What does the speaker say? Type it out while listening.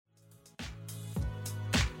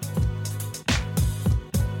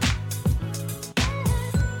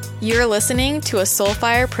You're listening to a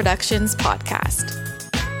Soulfire Productions podcast.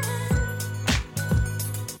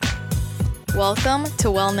 Welcome to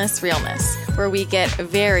Wellness Realness, where we get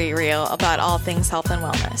very real about all things health and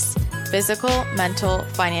wellness, physical, mental,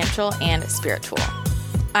 financial, and spiritual.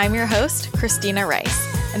 I'm your host, Christina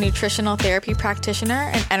Rice, a nutritional therapy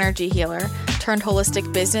practitioner and energy healer turned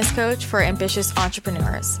holistic business coach for ambitious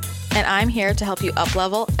entrepreneurs. And I'm here to help you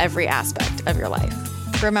up-level every aspect of your life.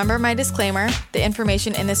 Remember my disclaimer, the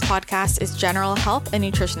information in this podcast is general health and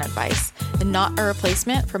nutrition advice, and not a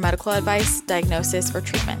replacement for medical advice, diagnosis, or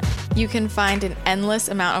treatment. You can find an endless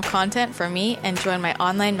amount of content from me and join my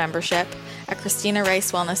online membership at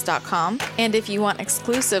ChristinaRiceWellness.com. And if you want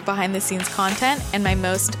exclusive behind-the-scenes content and my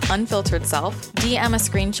most unfiltered self, DM a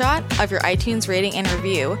screenshot of your iTunes rating and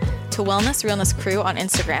review to Wellness Realness Crew on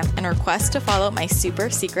Instagram and request to follow my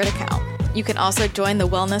super secret account. You can also join the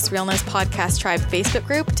Wellness Realness Podcast Tribe Facebook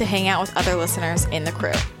group to hang out with other listeners in the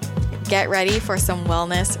crew. Get ready for some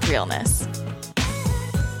wellness realness.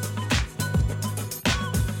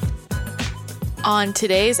 On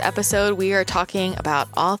today's episode, we are talking about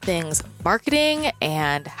all things marketing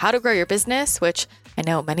and how to grow your business, which I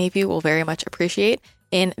know many of you will very much appreciate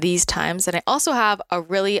in these times. And I also have a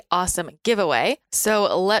really awesome giveaway.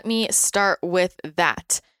 So let me start with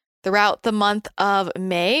that. Throughout the month of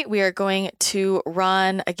May, we are going to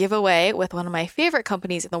run a giveaway with one of my favorite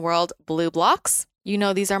companies in the world, BLUblox. You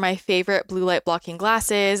know, these are my favorite blue light blocking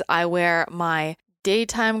glasses. I wear my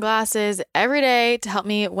daytime glasses every day to help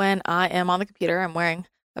me when I am on the computer. I'm wearing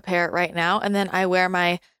a pair right now. And then I wear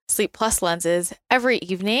my Sleep Plus lenses every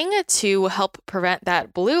evening to help prevent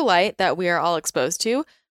that blue light that we are all exposed to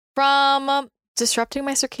from disrupting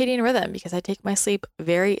my circadian rhythm, because I take my sleep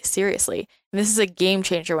very seriously. And this is a game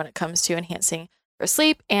changer when it comes to enhancing your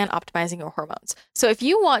sleep and optimizing your hormones. So if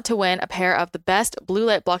you want to win a pair of the best blue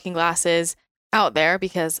light blocking glasses out there,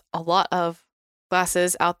 because a lot of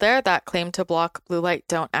glasses out there that claim to block blue light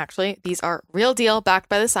don't actually, these are real deal backed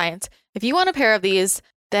by the science. If you want a pair of these,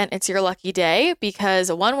 then it's your lucky day,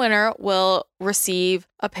 because one winner will receive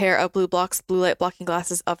a pair of BLUblox blue light blocking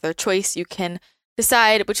glasses of their choice. You can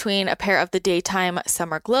decide between a pair of the daytime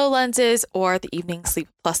summer glow lenses or the evening Sleep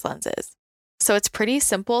Plus lenses. So it's pretty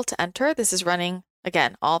simple to enter. This is running,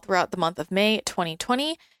 again, all throughout the month of May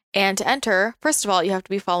 2020. And to enter, first of all, you have to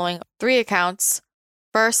be following 3 accounts.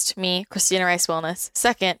 First, me, Christina Rice Wellness.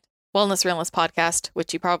 Second, Wellness Realness Podcast,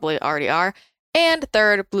 which you probably already are. And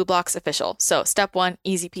third, BLUblox Official. So step 1,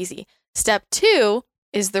 easy peasy. Step 2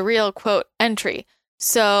 is the real quote entry.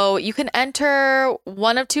 So you can enter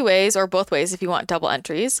one of 2 ways, or both ways if you want double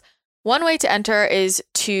entries. One way to enter is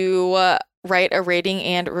to write a rating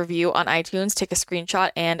and review on iTunes, take a screenshot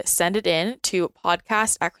and send it in to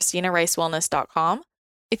podcast@ChristinaRiceWellness.com.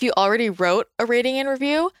 If you already wrote a rating and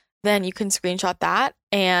review, then you can screenshot that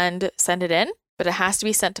and send it in, but it has to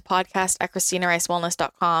be sent to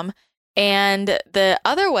podcast@ChristinaRiceWellness.com. And the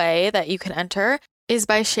other way that you can enter is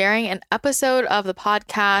by sharing an episode of the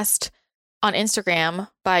podcast on Instagram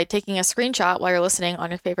by taking a screenshot while you're listening on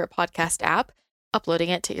your favorite podcast app, uploading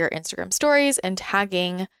it to your Instagram stories, and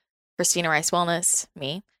tagging Christina Rice Wellness,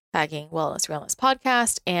 me, tagging Wellness Realness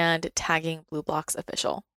Podcast, and tagging BLUblox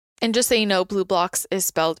Official. And just so you know, BLUblox is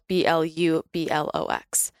spelled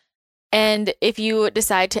BLUBLOX. And if you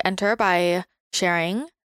decide to enter by sharing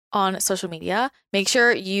on social media, make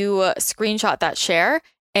sure you screenshot that share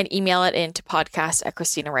and email it in to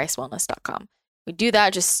podcast@ChristinaRiceWellness.com. We do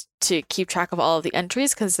that just to keep track of all of the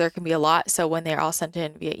entries, because there can be a lot. So when they're all sent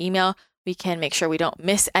in via email, we can make sure we don't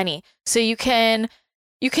miss any. So you can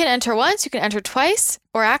enter once, you can enter twice,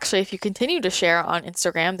 or actually if you continue to share on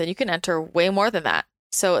Instagram, then you can enter way more than that.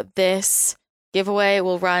 So this giveaway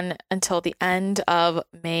will run until the end of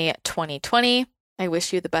May 2020. I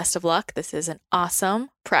wish you the best of luck. This is an awesome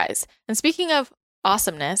prize. And speaking of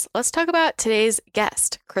awesomeness, let's talk about today's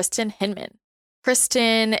guest, Kristen Hinman.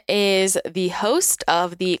 Kristen is the host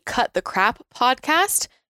of the Cut the Crap podcast,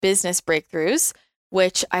 Business Breakthroughs,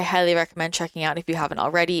 which I highly recommend checking out if you haven't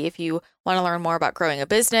already. If you want to learn more about growing a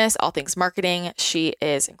business, all things marketing, she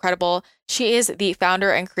is incredible. She is the founder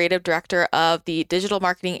and creative director of the digital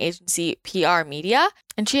marketing agency PR Media,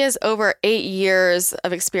 and she has over 8 years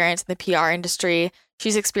of experience in the PR industry.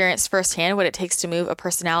 She's experienced firsthand what it takes to move a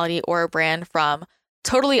personality or a brand from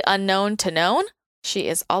totally unknown to known. She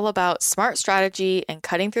is all about smart strategy and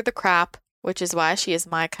cutting through the crap, which is why she is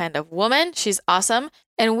my kind of woman. She's awesome.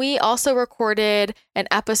 And we also recorded an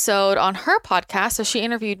episode on her podcast. So she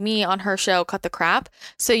interviewed me on her show, Cut the Crap.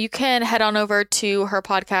 So you can head on over to her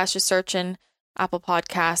podcast, just search in Apple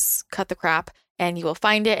Podcasts, Cut the Crap, and you will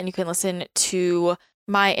find it. And you can listen to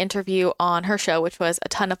my interview on her show, which was a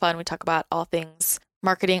ton of fun. We talk about all things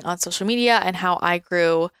marketing on social media and how I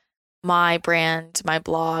grew my brand, my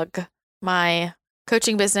blog, my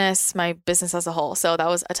coaching business, my business as a whole. So that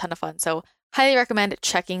was a ton of fun. So highly recommend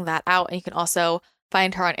checking that out. And you can also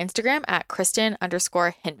find her on Instagram at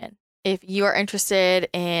Kristen_Hinman. If you are interested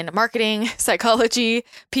in marketing, psychology,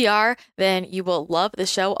 PR, then you will love the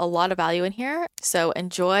show. A lot of value in here. So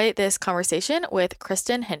enjoy this conversation with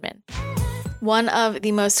Kristen Hinman. One of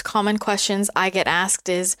the most common questions I get asked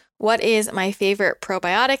is, what is my favorite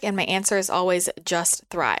probiotic? And my answer is always Just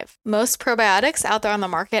Thrive. Most probiotics out there on the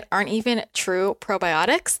market aren't even true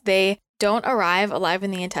probiotics. They don't arrive alive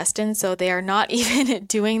in the intestine, so they are not even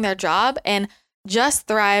doing their job. And Just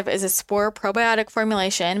Thrive is a spore probiotic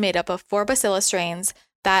formulation made up of 4 bacillus strains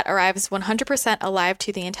that arrives 100% alive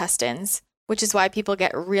to the intestines, which is why people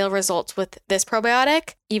get real results with this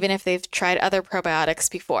probiotic, even if they've tried other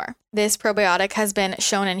probiotics before. This probiotic has been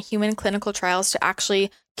shown in human clinical trials to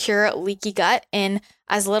actually cure leaky gut. In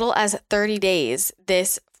as little as 30 days,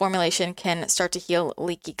 this formulation can start to heal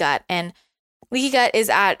leaky gut. And leaky gut is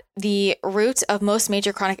at the root of most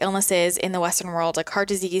major chronic illnesses in the Western world, like heart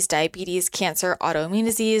disease, diabetes, cancer, autoimmune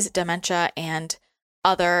disease, dementia, and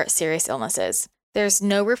other serious illnesses. There's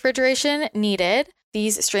no refrigeration needed.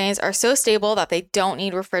 These strains are so stable that they don't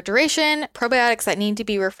need refrigeration. Probiotics that need to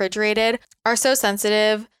be refrigerated are so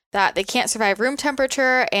sensitive that they can't survive room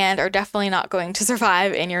temperature and are definitely not going to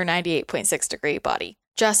survive in your 98.6 degree body.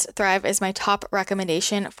 Just Thrive is my top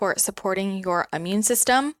recommendation for supporting your immune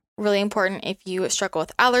system. Really important if you struggle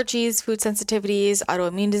with allergies, food sensitivities,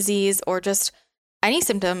 autoimmune disease, or just any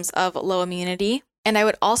symptoms of low immunity. And I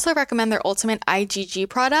would also recommend their Ultimate IgG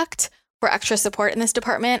product. For extra support in this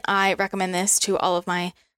department, I recommend this to all of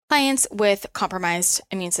my clients with compromised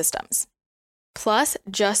immune systems. Plus,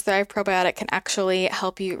 Just Thrive probiotic can actually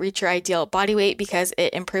help you reach your ideal body weight because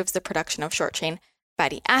it improves the production of short-chain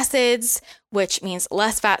fatty acids, which means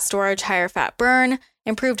less fat storage, higher fat burn,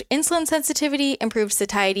 improved insulin sensitivity, improved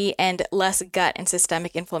satiety, and less gut and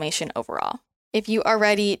systemic inflammation overall. If you are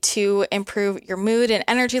ready to improve your mood and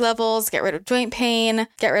energy levels, get rid of joint pain,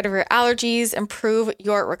 get rid of your allergies, improve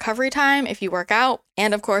your recovery time if you work out,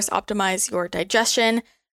 and of course, optimize your digestion,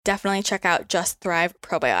 definitely check out Just Thrive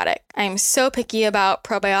probiotic. I am so picky about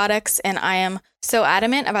probiotics and I am so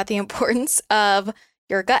adamant about the importance of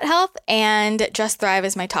your gut health, and Just Thrive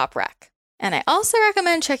is my top rec. And I also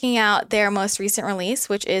recommend checking out their most recent release,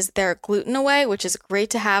 which is their Gluten Away, which is great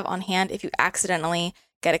to have on hand if you accidentally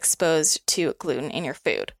get exposed to gluten in your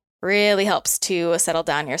food. Really helps to settle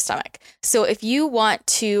down your stomach. So if you want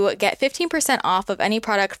to get 15% off of any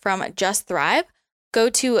product from Just Thrive,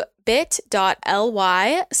 go to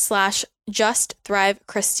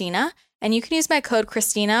bit.ly/justthrivechristina, and you can use my code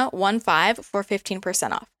Christina15 for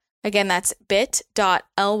 15% off. Again, that's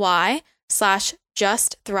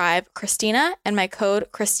bit.ly/justthrivechristina, and my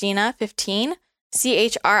code Christina15,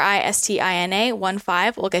 CHRISTINA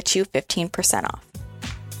 15 will get you 15% off.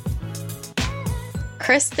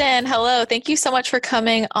 Kristen, hello. Thank you so much for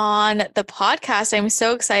coming on the podcast. I'm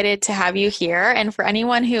so excited to have you here. And for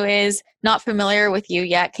anyone who is not familiar with you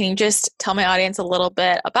yet, can you just tell my audience a little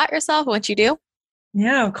bit about yourself and what you do?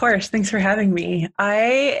 Yeah, of course. Thanks for having me.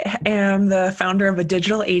 I am the founder of a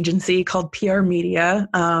digital agency called PR Media,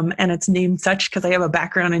 and it's named such because I have a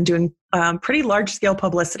background in doing pretty large-scale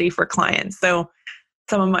publicity for clients. So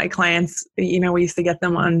some of my clients, we used to get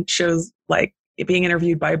them on shows like being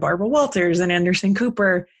interviewed by Barbara Walters and Anderson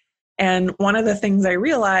Cooper. And one of the things I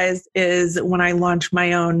realized is when I launched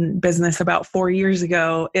my own business about 4 years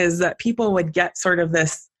ago is that people would get sort of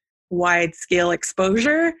this wide scale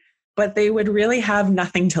exposure, but they would really have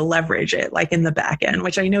nothing to leverage it, like in the back end,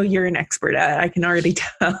 which I know you're an expert at. I can already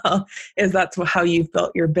tell is that's how you've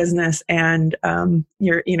built your business and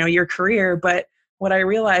your career. But what I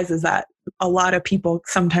realize is that a lot of people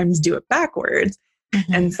sometimes do it backwards.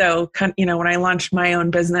 Mm-hmm. And so, when I launched my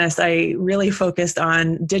own business, I really focused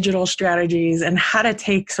on digital strategies and how to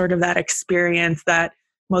take sort of that experience that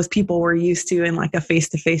most people were used to in like a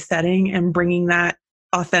face-to-face setting and bringing that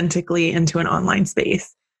authentically into an online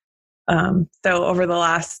space. So over the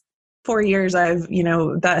last 4 years,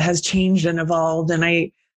 that has changed and evolved. And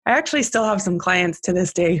I actually still have some clients to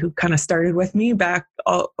this day who kind of started with me back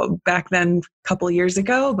then a couple of years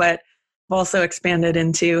ago, but I've also expanded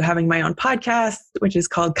into having my own podcast, which is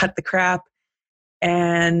called Cut the Crap,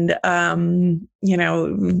 and,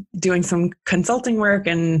 doing some consulting work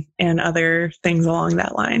and other things along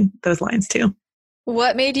those lines too.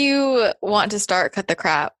 What made you want to start Cut the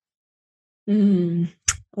Crap?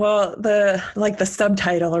 Well, the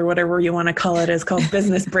subtitle or whatever you want to call it is called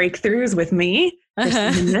Business Breakthroughs with me.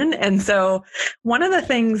 And so one of the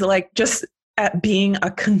things, at being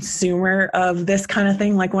a consumer of this kind of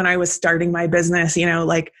thing. Like when I was starting my business,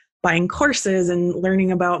 like buying courses and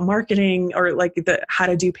learning about marketing or like how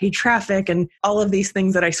to do paid traffic and all of these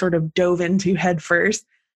things that I sort of dove into head first.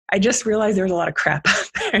 I just realized there was a lot of crap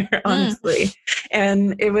out there, honestly.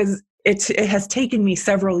 And it has taken me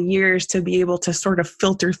several years to be able to sort of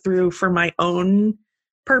filter through for my own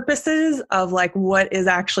purposes of like what is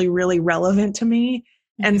actually really relevant to me.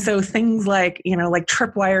 And so things like, like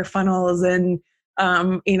tripwire funnels and,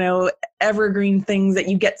 evergreen things that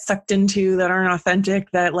you get sucked into that aren't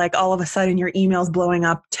authentic, that like all of a sudden your email's blowing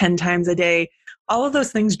up 10 times a day. All of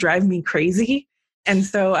those things drive me crazy. And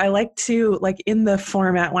so I like to, like in the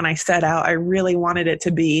format when I set out, I really wanted it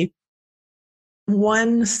to be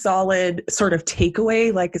one solid sort of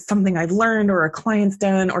takeaway, like it's something I've learned or a client's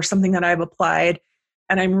done or something that I've applied.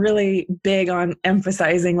 And I'm really big on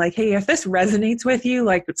emphasizing like, hey, if this resonates with you,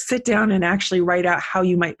 like sit down and actually write out how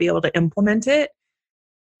you might be able to implement it,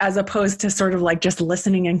 as opposed to sort of like just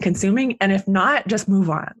listening and consuming. And if not, just move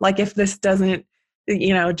on. Like if this doesn't,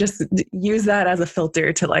 just use that as a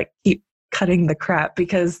filter to like keep cutting the crap,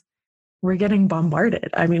 because we're getting bombarded.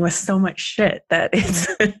 I mean, with so much shit that it's,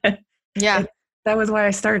 yeah, that was why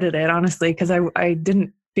I started it, honestly, because I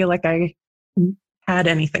didn't feel like I had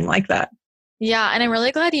anything like that. Yeah. And I'm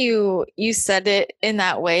really glad you said it in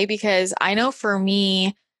that way, because I know for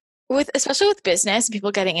me, especially with business,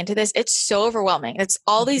 people getting into this, it's so overwhelming. It's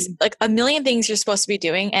all these like a million things you're supposed to be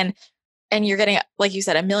doing. And you're getting, like you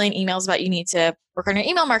said, a million emails about you need to work on your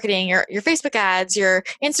email marketing, your Facebook ads, your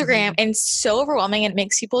Instagram. And it's so overwhelming. It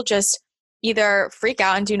makes people just either freak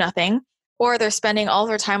out and do nothing, or they're spending all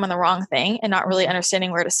their time on the wrong thing and not really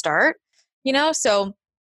understanding where to start, So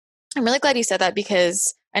I'm really glad you said that,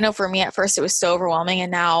 because I know for me at first it was so overwhelming,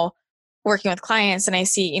 and now working with clients and I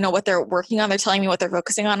see, what they're working on, they're telling me what they're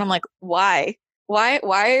focusing on. I'm like, why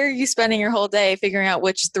are you spending your whole day figuring out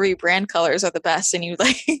which 3 brand colors are the best? And you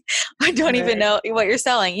like, I don't even know what you're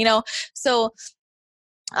selling, So,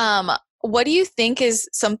 what do you think is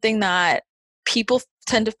something that people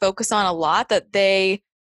tend to focus on a lot that they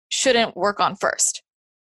shouldn't work on first?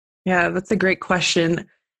 Yeah, that's a great question.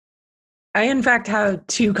 I, in fact, have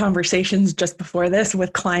 2 conversations just before this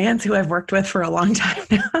with clients who I've worked with for a long time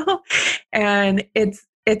now. And it's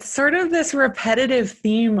sort of this repetitive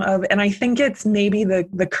theme of, and I think it's maybe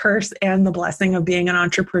the curse and the blessing of being an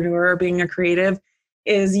entrepreneur or being a creative,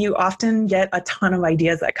 is you often get a ton of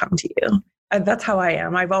ideas that come to you. That's how I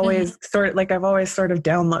am. I've always sort of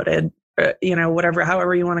downloaded,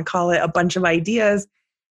 however you want to call it, a bunch of ideas.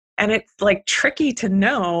 And it's like tricky to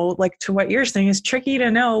know, like to what you're saying, is tricky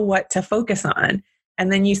to know what to focus on.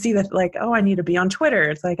 And then you see that like, oh, I need to be on Twitter.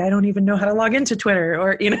 It's like, I don't even know how to log into Twitter,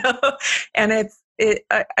 or, and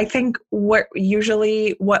I think what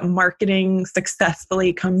marketing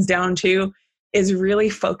successfully comes down to is really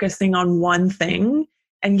focusing on one thing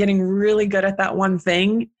and getting really good at that one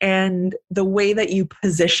thing and the way that you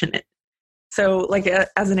position it. So like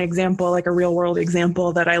as an example, like a real world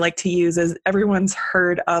example that I like to use is, everyone's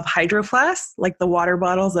heard of Hydro Flasks, like the water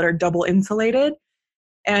bottles that are double insulated.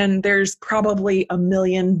 And there's probably a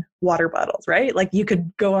million water bottles, right? Like you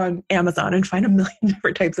could go on Amazon and find a million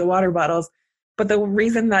different types of water bottles. But the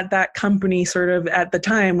reason that company sort of at the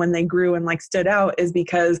time when they grew and like stood out is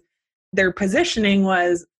because their positioning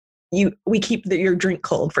was, we keep your drink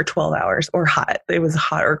cold for 12 hours or hot. It was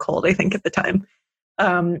hot or cold, I think, at the time.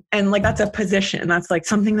 And like, that's a position. That's like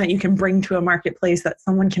something that you can bring to a marketplace that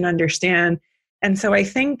someone can understand. And so I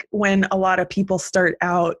think when a lot of people start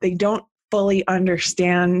out, they don't fully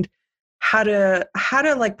understand how to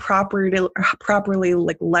like properly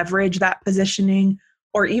like leverage that positioning,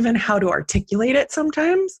 or even how to articulate it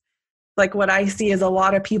sometimes. Like what I see is a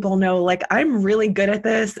lot of people know, like, I'm really good at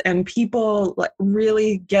this and people like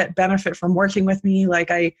really get benefit from working with me.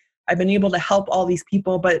 Like I've been able to help all these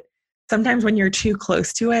people, but sometimes when you're too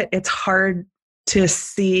close to it, it's hard to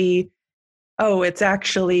see, oh, it's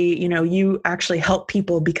actually, you actually help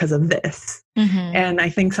people because of this. And I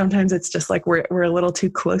think sometimes it's just like we're a little too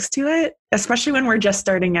close to it, especially when we're just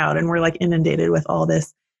starting out and we're like inundated with all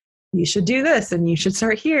this. You should do this and you should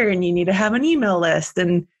start here and you need to have an email list.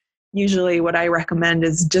 And usually what I recommend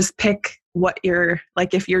is just pick what you're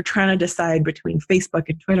like, if you're trying to decide between Facebook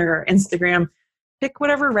and Twitter or Instagram, pick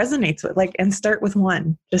whatever resonates with, like, and start with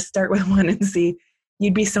one. Just start with one and see.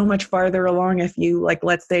 You'd be so much farther along if you, like,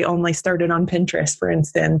 let's say only started on Pinterest, for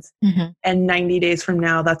instance, and 90 days from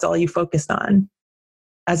now, that's all you focused on,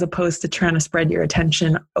 as opposed to trying to spread your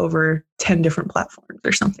attention over 10 different platforms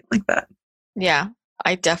or something like that. Yeah,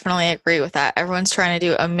 I definitely agree with that. Everyone's trying to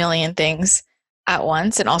do a million things at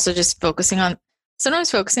once, and also just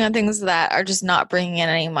sometimes focusing on things that are just not bringing in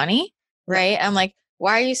any money. right? I'm like,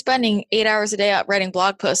 why are you spending 8 hours a day out writing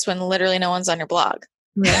blog posts when literally no one's on your blog?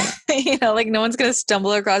 Right. Like no one's going to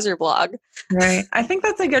stumble across your blog. Right. I think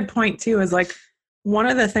that's a good point too, is like one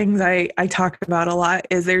of the things I talk about a lot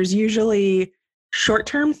is there's usually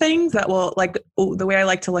short-term things that will the way I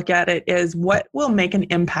like to look at it is what will make an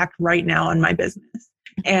impact right now on my business,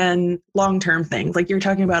 and long-term things like you're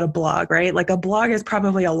talking about a blog, right? Like a blog is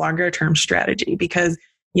probably a longer term strategy because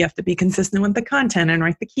you have to be consistent with the content and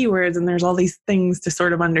write the keywords. And there's all these things to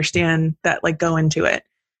sort of understand that like go into it.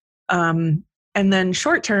 And then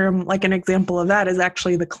short term, like an example of that is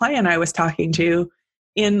actually the client I was talking to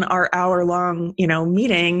in our hour-long,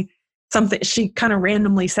 meeting. Something she kind of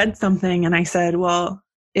randomly said something, and I said, "Well,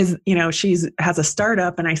 she's has a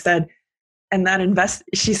startup," and I said, "And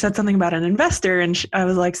she said something about an investor, and I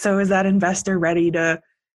was like, "So is that investor ready to,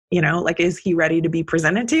 is he ready to be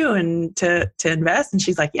presented to and to invest?" And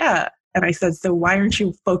she's like, "Yeah." And I said, "So why aren't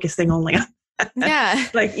you focusing only on?" Yeah.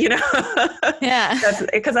 Yeah.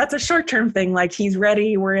 That's a short-term thing. Like he's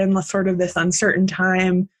ready. We're in sort of this uncertain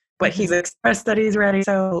time, but he's expressed that he's ready.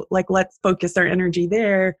 So like, let's focus our energy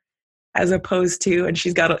there as opposed to, and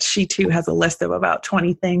she too has a list of about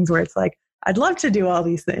 20 things where it's like, I'd love to do all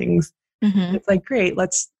these things. It's like, great,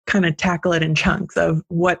 let's kind of tackle it in chunks of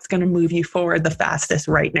what's going to move you forward the fastest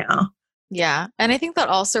right now. Yeah. And I think that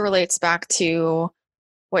also relates back to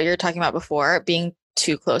what you're talking about before, being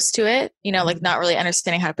too close to it, like not really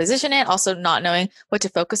understanding how to position it, also not knowing what to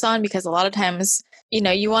focus on, because a lot of times,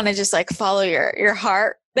 you want to just like follow your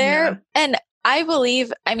heart there. Yeah. And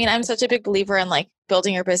I'm such a big believer in like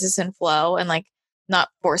building your business in flow and like not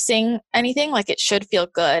forcing anything. Like it should feel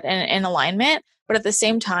good and in alignment. But at the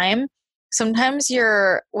same time, sometimes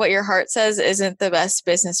what your heart says isn't the best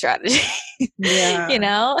business strategy. Yeah.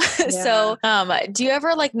 Yeah. So do you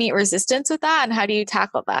ever like meet resistance with that, and how do you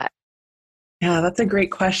tackle that? Yeah, that's a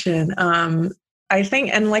great question. I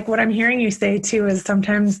think, and like what I'm hearing you say too, is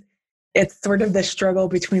sometimes it's sort of the struggle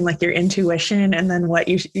between like your intuition and then what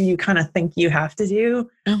you kind of think you have to do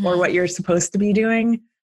or what you're supposed to be doing.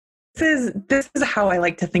 This is how I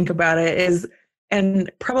like to think about it is,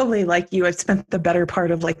 and probably like you, I've spent the better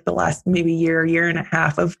part of like the last maybe year and a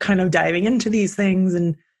half of kind of diving into these things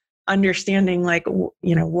and understanding like,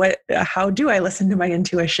 how do I listen to my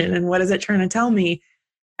intuition and what is it trying to tell me?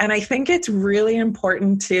 And I think it's really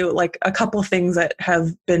important to like a couple things that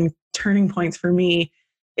have been turning points for me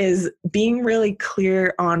is being really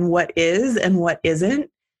clear on what is and what isn't.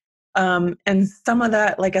 And some of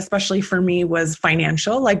that, like, especially for me, was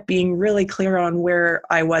financial, like being really clear on where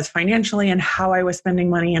I was financially and how I was spending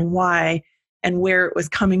money and why and where it was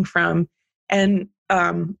coming from. And,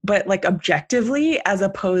 but like objectively, as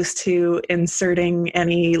opposed to inserting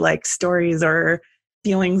any like stories or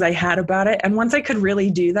feelings I had about it. And once I could really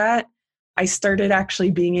do that, I started actually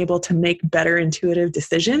being able to make better intuitive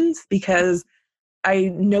decisions because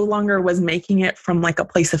I no longer was making it from like a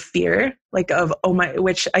place of fear, like of,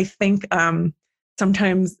 which I think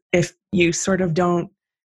sometimes if you sort of don't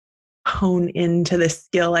hone into the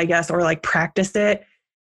skill, I guess, or like practice it,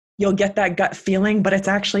 you'll get that gut feeling, but it's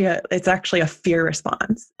actually a fear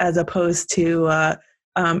response as opposed to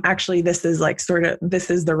actually this is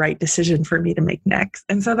the right decision for me to make next.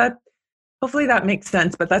 And so that hopefully that makes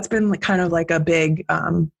sense, but that's been kind of like a big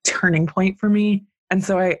turning point for me. And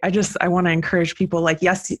so I want to encourage people like,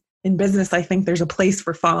 yes, in business, I think there's a place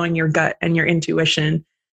for following your gut and your intuition,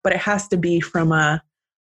 but it has to be from a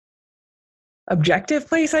objective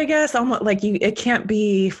place, I guess. Almost like it can't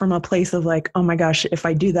be from a place of like, oh my gosh, if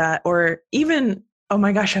I do that, or even, oh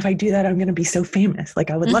my gosh, if I do that, I'm going to be so famous.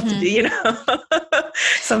 Like I would love to do,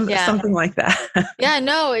 something like that. Yeah,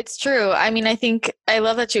 no, it's true. I mean, I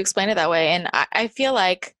love that you explain it that way. And I feel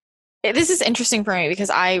like this is interesting for me because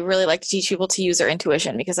I really like to teach people to use their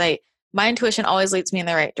intuition because my intuition always leads me in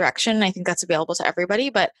the right direction. I think that's available to everybody,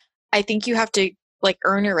 but I think you have to like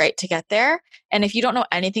earn your right to get there. And if you don't know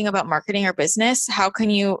anything about marketing or business, how can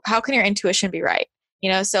your intuition be right?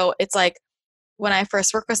 So it's like when I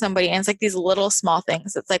first work with somebody and it's like these little small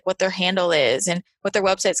things. It's like what their handle is and what their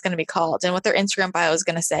website's going to be called and what their Instagram bio is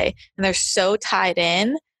going to say. And they're so tied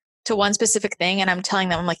in to one specific thing. And I'm telling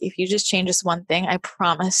them, I'm like, if you just change this one thing, I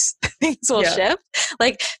promise things will shift.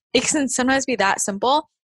 Like it can sometimes be that simple.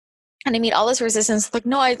 And I meet all this resistance. Like,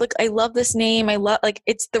 no, I love this name. I love, like,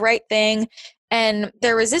 it's the right thing. And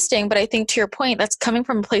they're resisting. But I think to your point, that's coming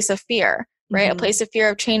from a place of fear, right? Mm-hmm. A place of fear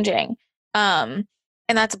of changing. And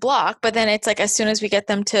that's a block. But then it's like, as soon as we get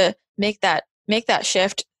them to make that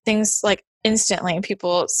shift, things like instantly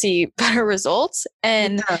people see better results.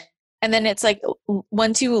 And then it's like,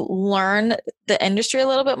 once you learn the industry a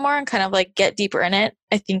little bit more and kind of like get deeper in it,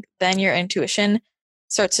 I think then your intuition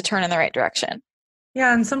starts to turn in the right direction.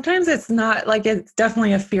 Yeah. And sometimes it's not like, it's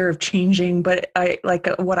definitely a fear of changing, but I like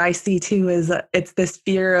what I see too is it's this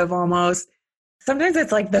fear of almost, sometimes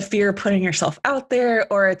it's like the fear of putting yourself out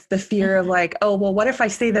there, or it's the fear of like, oh, well, what if I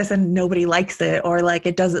say this and nobody likes it? Or like,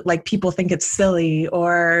 it doesn't, like people think it's silly,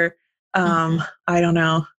 or I don't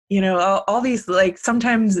know, all these like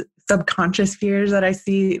sometimes subconscious fears that I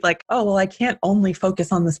see, like, oh, well, I can't only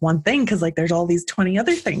focus on this one thing because like there's all these 20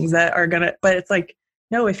 other things that are gonna, but it's like,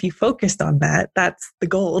 no, if you focused on that, that's the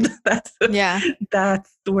gold. That's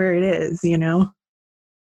where it is,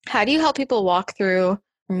 How do you help people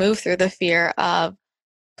move through the fear of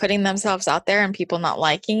putting themselves out there and people not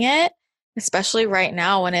liking it, especially right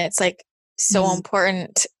now when it's like so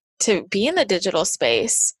important to be in the digital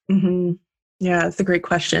space? Mm-hmm. Yeah, it's a great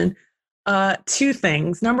question. Two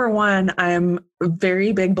things. Number one, I'm a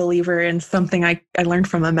very big believer in something I learned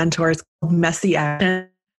from a mentor. It's called messy action,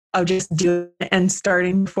 of just doing it and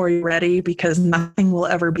starting before you're ready, because nothing will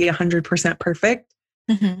ever be 100% perfect.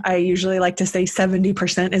 I usually like to say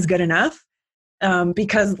 70% is good enough,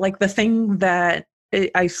 because like the thing that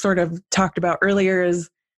I sort of talked about earlier is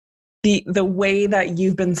the way that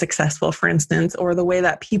you've been successful, for instance, or the way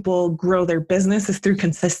that people grow their business is through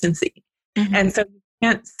consistency. And so you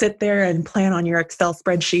can't sit there and plan on your Excel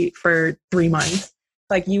spreadsheet for 3 months.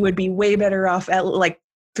 Like you would be way better off at like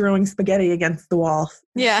throwing spaghetti against the wall.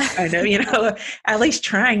 Yeah. I know, at least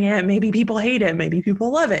trying it. Maybe people hate it. Maybe people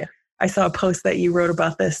love it. I saw a post that you wrote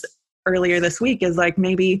about this earlier this week, is like,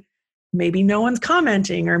 maybe no one's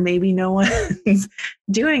commenting, or maybe no one's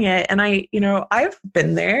doing it. And I've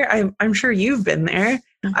been there. I'm sure you've been there.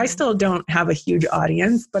 I still don't have a huge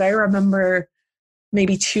audience, but I remember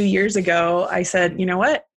maybe 2 years ago, I said, you know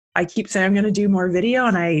what? I keep saying I'm going to do more video,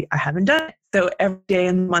 and I haven't done it. So every day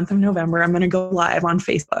in the month of November, I'm going to go live on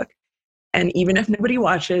Facebook. And even if nobody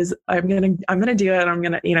watches, I'm going to do it. I'm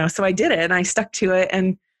going to, so I did it and I stuck to it.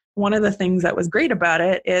 And one of the things that was great about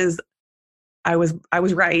it is I was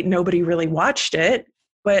right. Nobody really watched it.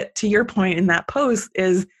 But to your point in that post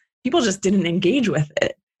is people just didn't engage with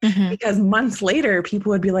it. Because months later, people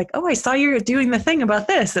would be like, oh, I saw you're doing the thing about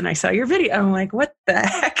this, and I saw your video. I'm like, what the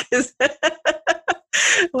heck is that?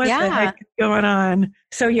 What the heck is going on?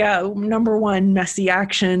 So yeah, number one, messy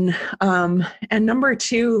action. And number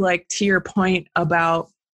two, like to your point about,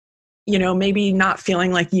 maybe not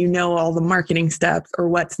feeling like all the marketing steps or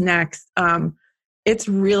what's next. It's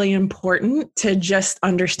really important to just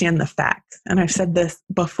understand the facts. And I've said this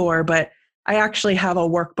before, but I actually have a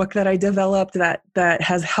workbook that I developed that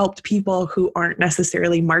has helped people who aren't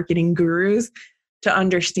necessarily marketing gurus to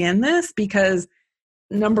understand this, because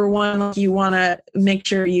number one, you want to make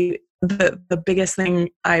sure the biggest thing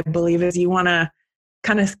I believe is you want to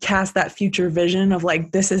kind of cast that future vision of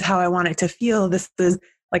like, this is how I want it to feel. This is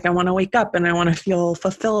like, I want to wake up and I want to feel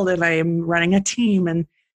fulfilled and I am running a team and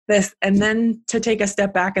this, and then to take a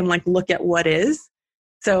step back and like, look at what is.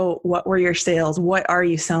 So what were your sales? What are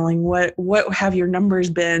you selling? What have your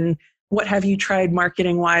numbers been? What have you tried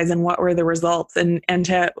marketing wise, and what were the results? And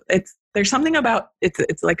there's something about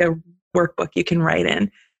it's like a workbook you can write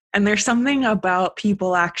in. And there's something about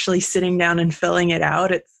people actually sitting down and filling it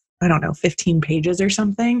out. It's, I don't know, 15 pages or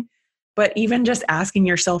something. But even just asking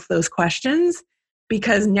yourself those questions,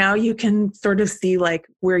 because now you can sort of see like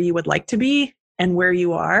where you would like to be and where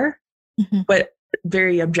you are, but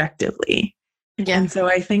very objectively. Yeah. And so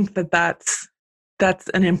I think that's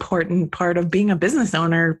an important part of being a business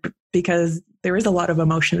owner, because there is a lot of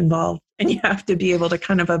emotion involved, and you have to be able to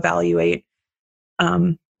kind of evaluate,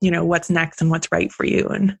 what's next and what's right for you.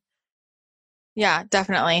 And yeah,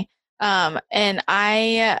 definitely. And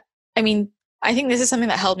I think this is something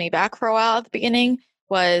that held me back for a while at the beginning,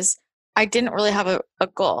 was I didn't really have a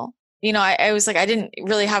goal. I was like, I didn't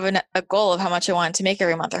really have a goal of how much I wanted to make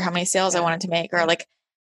every month, or how many sales I wanted to make, or like,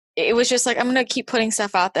 it was just like, I'm going to keep putting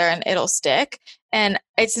stuff out there and it'll stick. And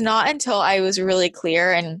it's not until I was really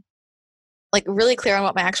clear on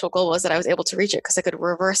what my actual goal was that I was able to reach it, because I could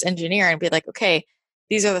reverse engineer and be like, okay,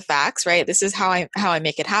 these are the facts, right? This is how I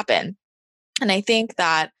make it happen. And I think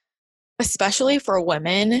that especially for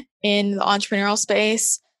women in the entrepreneurial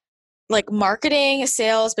space, like marketing,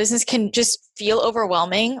 sales, business can just feel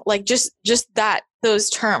overwhelming. Like just those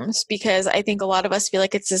terms, because I think a lot of us feel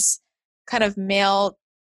like it's this kind of male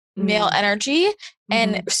energy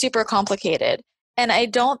and super complicated. And I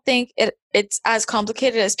don't think it's as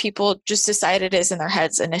complicated as people just decide it is in their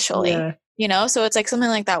heads initially, So it's like something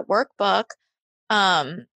like that workbook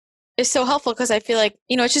is so helpful, because I feel like,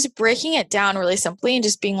 it's just breaking it down really simply and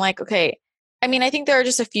just being like, okay, I think there are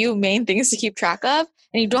just a few main things to keep track of,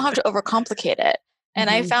 and you don't have to overcomplicate it. And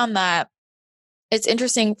I found that it's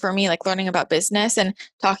interesting for me, like learning about business and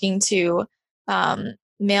talking to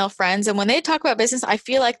male friends. And when they talk about business, I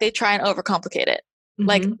feel like they try and overcomplicate it.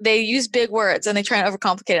 Like they use big words and they try and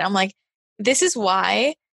overcomplicate it. I'm like, this is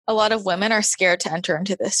why a lot of women are scared to enter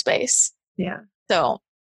into this space. Yeah. So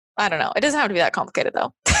I don't know. It doesn't have to be that complicated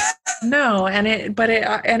though. No. And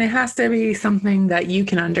it has to be something that you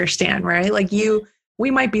can understand, right? Like we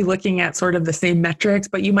might be looking at sort of the same metrics,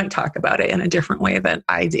 but you might talk about it in a different way than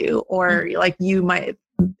I do. Or like you might,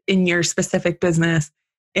 in your specific business,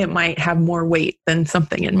 it might have more weight than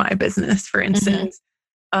something in my business, for instance.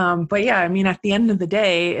 But yeah, I mean, at the end of the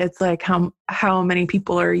day, it's like, how many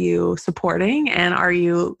people are you supporting, and are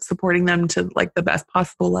you supporting them to like the best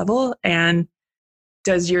possible level? And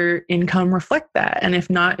does your income reflect that? And if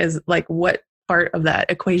not, is like, what part of that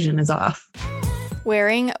equation is off?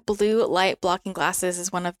 Wearing blue light blocking glasses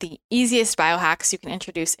is one of the easiest biohacks you can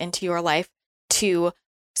introduce into your life to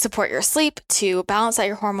support your sleep, to balance out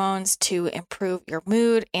your hormones, to improve your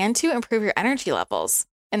mood, and to improve your energy levels.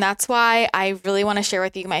 And that's why I really want to share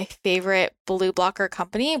with you my favorite blue blocker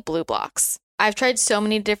company, BlueBlox. I've tried so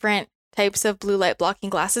many different types of blue light blocking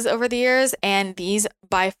glasses over the years, and these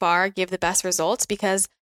by far give the best results because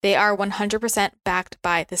they are 100% backed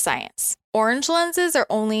by the science. Orange lenses are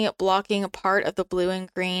only blocking a part of the blue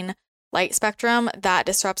and green light spectrum that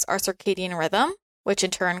disrupts our circadian rhythm, which in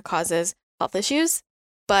turn causes health issues.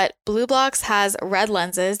 But BlueBlox has red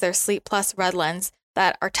lenses, their Sleep Plus red lens,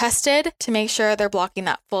 that are tested to make sure they're blocking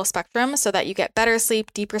that full spectrum so that you get better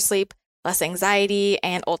sleep, deeper sleep, less anxiety,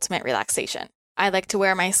 and ultimate relaxation. I like to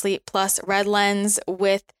wear my Sleep Plus red lens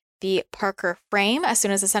with the Parker frame as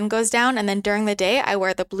soon as the sun goes down. And then during the day, I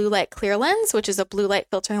wear the blue light clear lens, which is a blue light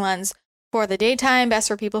filtering lens for the daytime, best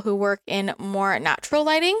for people who work in more natural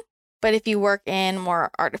lighting. But if you work in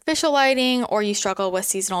more artificial lighting or you struggle with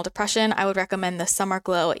seasonal depression, I would recommend the Summer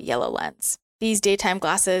Glow yellow lens. These daytime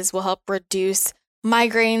glasses will help reduce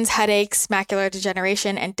migraines, headaches, macular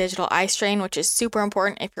degeneration, and digital eye strain, which is super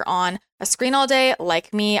important if you're on a screen all day.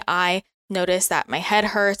 Like me, I notice that my head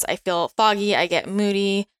hurts, I feel foggy, I get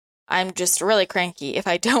moody. I'm just really cranky if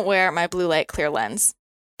I don't wear my blue light clear lens.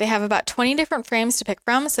 They have about 20 different frames to pick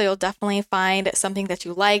from, so you'll definitely find something that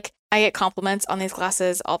you like. I get compliments on these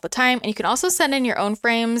glasses all the time, and you can also send in your own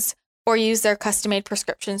frames or use their custom-made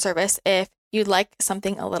prescription service if you'd like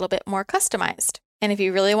something a little bit more customized. And if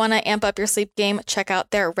you really want to amp up your sleep game, check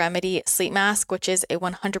out their Remedy sleep mask, which is a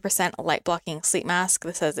 100% light blocking sleep mask.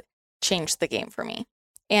 This has changed the game for me.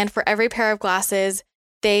 And for every pair of glasses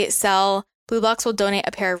they sell, BlueBlox will donate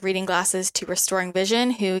a pair of reading glasses to Restoring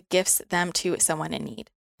Vision, who gifts them to someone in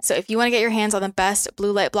need. So if you want to get your hands on the best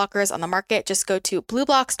blue light blockers on the market, just go to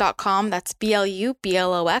blueblox.com. That's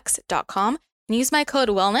BLUBLOX.com, and use my code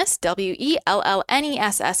WELLNESS,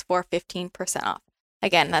 WELLNESS, for 15% off.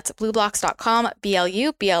 Again, that's blueblox.com,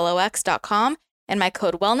 BLUBLOX.com, and my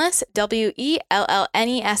code WELLNESS,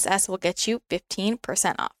 WELLNESS, will get you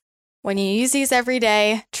 15% off. When you use these every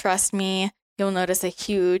day, trust me, you'll notice a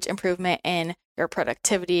huge improvement in your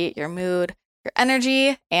productivity, your mood, your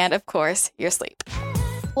energy, and of course, your sleep.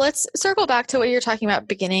 Let's circle back to what you're talking about at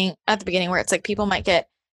the beginning, where it's like people might get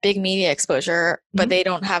big media exposure, but they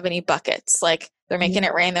don't have any buckets. Like they're making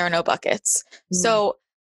it rain, there are no buckets. So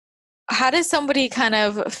how does somebody kind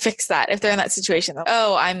of fix that if they're in that situation?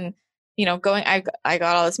 Oh, I'm, I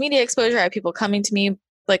got all this media exposure. I have people coming to me.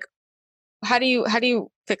 Like, how do you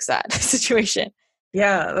fix that situation?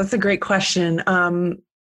 Yeah, that's a great question.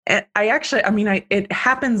 It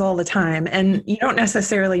happens all the time, and you don't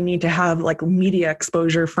necessarily need to have like media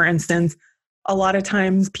exposure. For instance, a lot of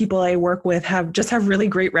times people I work with have really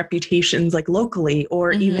great reputations, like locally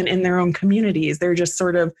or even in their own communities. They're just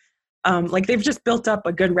sort of like they've just built up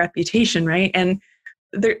a good reputation, right? And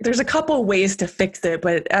there's a couple ways to fix it,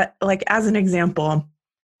 but like as an example,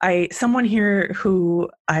 someone here who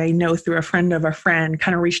I know through a friend of a friend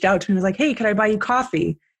kind of reached out to me and was like, "Hey, could I buy you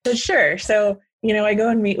coffee?" I said, "Sure." So, I go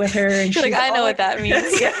and meet with her, and she's like, I know what that means.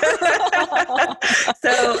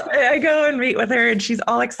 So I go and meet with her, and she's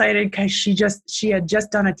all excited because she had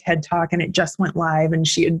just done a TED Talk and it just went live, and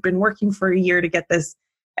she had been working for a year to get this.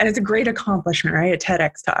 And it's a great accomplishment, right? A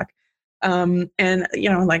TEDx talk. Like,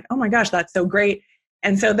 oh my gosh, that's so great.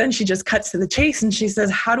 And so then she just cuts to the chase and she says,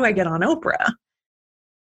 "How do I get on Oprah?"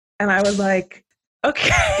 And I was like,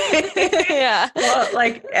 okay. Yeah. Well,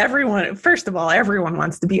 like first of all, everyone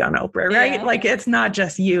wants to be on Oprah, right? Yeah. Like it's not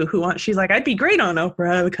just you who wants, she's like, "I'd be great on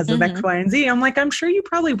Oprah because of X, Y, and Z. I'm like, I'm sure you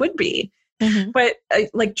probably would be. But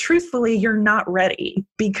truthfully, you're not ready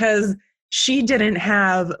because she didn't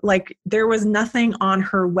have, there was nothing on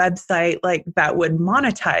her website, that would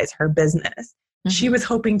monetize her business. she was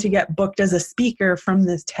hoping to get booked as a speaker from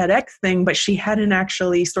this TEDx thing, but she hadn't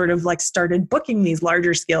actually sort of like started booking these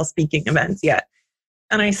larger scale speaking events yet.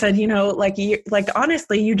 And I said,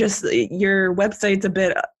 honestly, your website's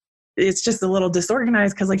it's just a little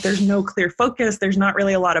disorganized because like there's no clear focus. There's not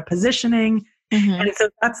really a lot of positioning. And so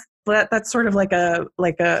that's sort of like a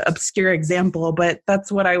obscure example, but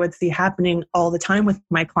that's what I would see happening all the time with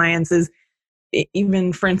my clients is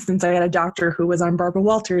even, for instance, I had a doctor who was on Barbara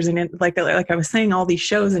Walters and like I was saying, all these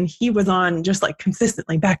shows, and he was on just like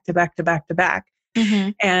consistently back to back to back to back.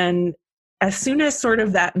 And as soon as sort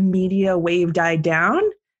of that media wave died down,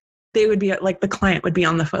 they would be like, the client would be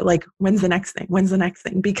on the foot, like, when's the next thing? When's the next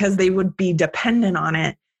thing? Because they would be dependent on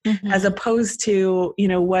it. As opposed to,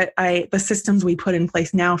 the systems we put in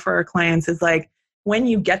place now for our clients is like, when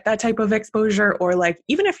you get that type of exposure, or like,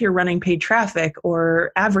 even if you're running paid traffic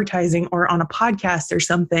or advertising or on a podcast or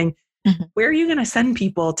something, where are you going to send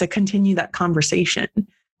people to continue that conversation?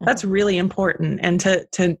 That's really important. And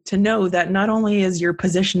to know that not only is your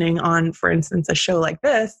positioning on, for instance, a show like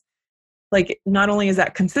this, like not only is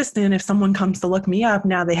that consistent, if someone comes to look me up,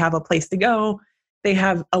 now they have a place to go. They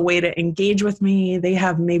have a way to engage with me. They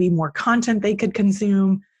have maybe more content they could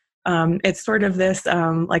consume. It's sort of this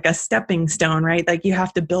like a stepping stone, right? Like you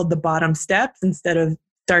have to build the bottom steps instead of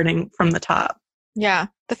starting from the top. Yeah,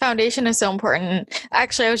 the foundation is so important.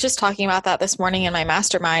 Actually, I was just talking about that this morning in my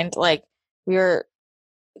mastermind. Like we were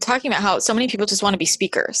talking about how so many people just want to be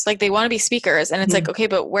speakers. Like they want to be speakers. And it's like, okay,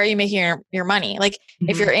 but where are you making your money? Like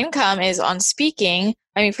if your income is on speaking,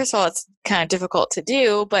 I mean, first of all, it's kind of difficult to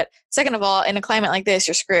do. But second of all, in a climate like this,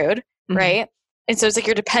 you're screwed, right? And so it's like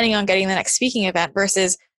you're depending on getting the next speaking event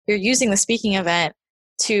versus you're using the speaking event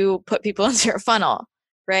to put people into your funnel,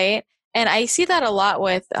 right? And I see that a lot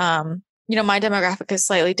with, my demographic is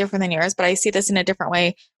slightly different than yours, but I see this in a different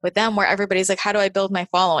way with them where everybody's like, how do I build my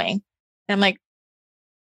following? And I'm like,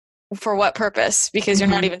 for what purpose? Because you're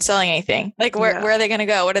not even selling anything. Like where are they going to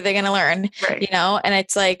go? What are they going to learn? Right. And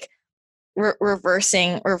it's like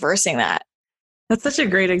reversing that. That's such a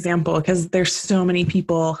great example because there's so many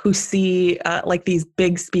people who see like these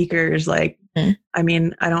big speakers, like, I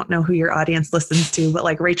mean, I don't know who your audience listens to, but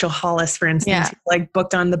like Rachel Hollis, for instance, like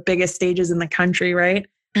booked on the biggest stages in the country, right?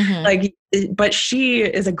 Like, but she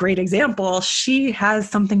is a great example. She has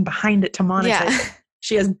something behind it to monetize. Yeah.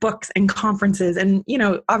 She has books and conferences and,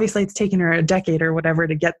 obviously it's taken her a decade or whatever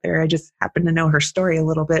to get there. I just happen to know her story a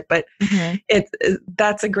little bit, but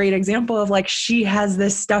that's a great example of like, she has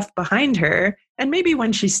this stuff behind her. And maybe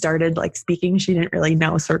when she started like speaking, she didn't really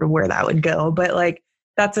know sort of where that would go, but like,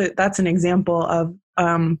 that's an example of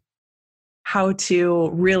how to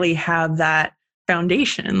really have that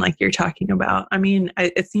foundation like you're talking about. I mean,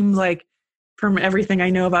 it seems like from everything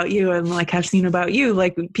I know about you and like have seen about you,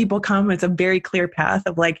 like people come, it's a very clear path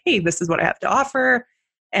of like, hey, this is what I have to offer.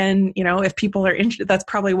 And, if people are interested, that's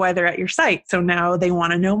probably why they're at your site. So now they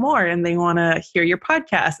want to know more and they want to hear your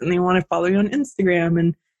podcast and they want to follow you on Instagram.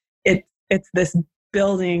 And it's this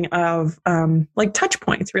building of like touch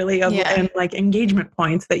points really and like engagement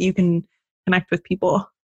points that you can connect with people.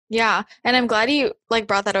 Yeah. And I'm glad you like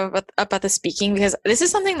brought that up at the speaking, because this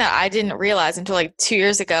is something that I didn't realize until like 2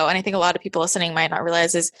 years ago. And I think a lot of people listening might not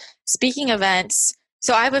realize is speaking events.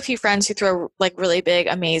 So I have a few friends who throw like really big,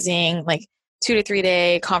 amazing, like 2 to 3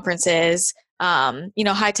 day conferences,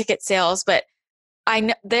 high ticket sales, but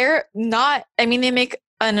they're not, I mean, they make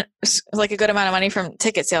a good amount of money from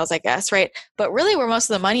ticket sales, I guess. Right. But really where most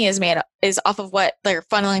of the money is made is off of what they're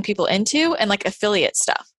funneling people into and like affiliate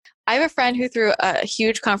stuff. I have a friend who threw a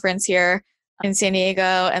huge conference here in San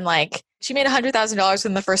Diego and like she made $100,000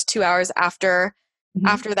 in the first 2 hours after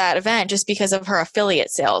that event just because of her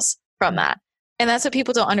affiliate sales from that. And that's what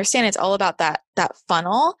people don't understand. It's all about that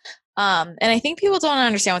funnel. And I think people don't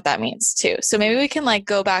understand what that means too. So maybe we can like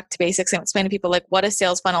go back to basics and explain to people like what a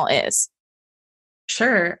sales funnel is.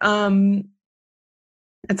 Sure.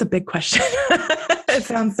 It's a big question. It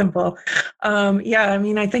sounds simple. I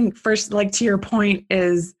mean, I think first, like to your point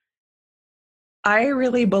is I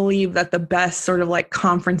really believe that the best sort of like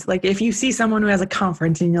conference, like if you see someone who has a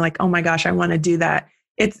conference and you're like, oh my gosh, I want to do that.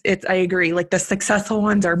 I agree. Like the successful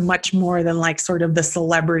ones are much more than like sort of the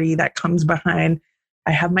celebrity that comes behind.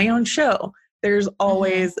 I have my own show. There's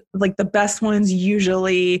always like the best ones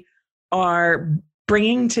usually are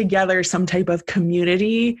bringing together some type of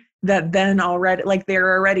community that then already, like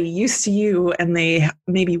they're already used to you and they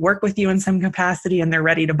maybe work with you in some capacity and they're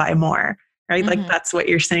ready to buy more. Right? Like that's what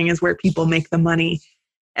you're saying is where people make the money.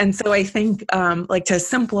 And so I think like to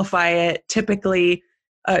simplify it, typically,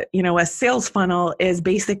 a sales funnel is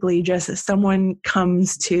basically just someone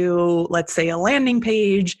comes to, let's say, a landing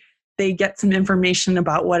page. they get some information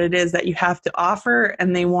about what it is that you have to offer,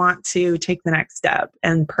 and they want to take the next step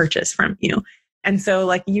and purchase from you. And so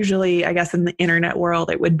like usually, I guess in the internet world,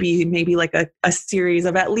 it would be maybe like a series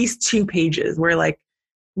of at least 2 pages where like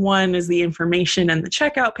one is the information and the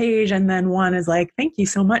checkout page, and then one is like, thank you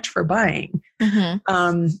so much for buying.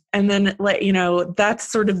 And then that's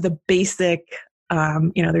sort of the basic,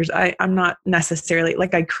 I'm not necessarily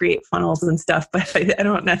like, I create funnels and stuff, but I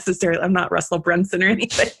don't necessarily, I'm not Russell Brunson or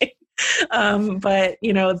anything. But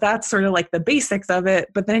that's sort of like the basics of it.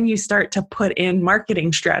 But then you start to put in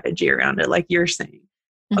marketing strategy around it. Like you're saying,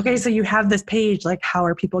 okay, so you have this page, like how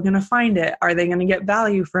are people going to find it? Are they going to get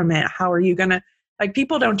value from it? How are you going to, like,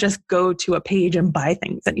 people don't just go to a page and buy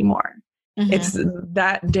things anymore. It's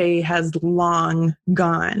that day has long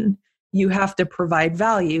gone. You have to provide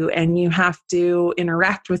value and you have to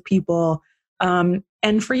interact with people. And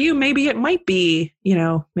for you, maybe it might be,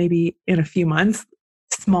 maybe in a few months,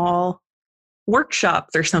 small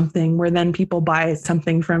workshops or something where then people buy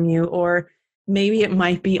something from you. Or maybe it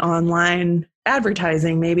might be online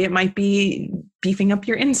advertising. Maybe it might be beefing up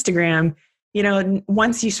your Instagram.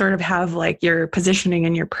 Once you sort of have like your positioning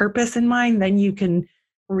and your purpose in mind, then you can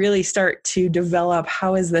really start to develop,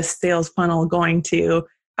 how is this sales funnel going to,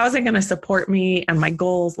 how is it going to support me and my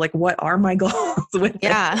goals? Like, what are my goals with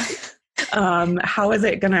it? How is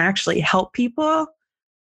it going to actually help people?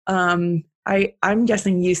 I'm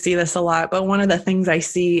guessing you see this a lot, but one of the things I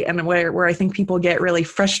see and where I think people get really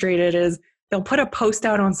frustrated is they'll put a post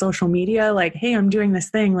out on social media like, hey, I'm doing this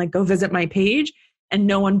thing, like go visit my page, and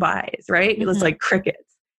no one buys, right? It was like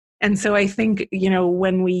crickets. And so I think,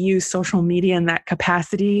 when we use social media in that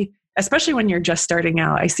capacity, especially when you're just starting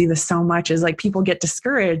out, I see this so much, is like people get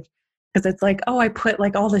discouraged because it's like, oh, I put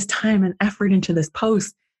like all this time and effort into this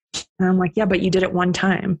post. And I'm like, yeah, but you did it one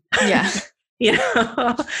time. Yeah.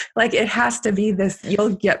 Like it has to be this,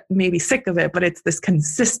 you'll get maybe sick of it, but it's this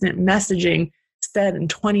consistent messaging said in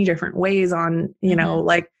 20 different ways on,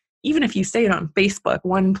 like even if you say it on Facebook,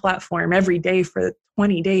 one platform every day for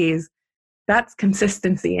 20 days, that's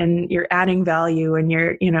consistency and you're adding value and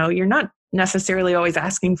you're not necessarily always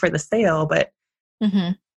asking for the sale, but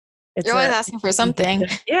you're always asking for something.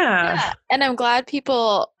 Yeah. And I'm glad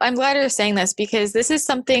you're saying this, because this is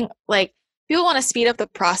something like people want to speed up the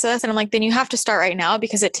process. And I'm like, then you have to start right now,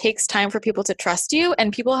 because it takes time for people to trust you,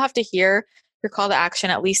 and people have to hear your call to action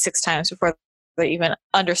at least 6 times before they even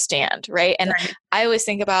understand. Right. And I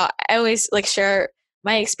always like share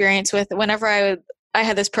my experience with whenever I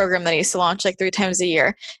had this program that I used to launch like 3 times a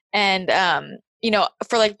year. And,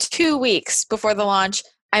 for like 2 weeks before the launch,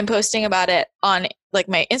 I'm posting about it on like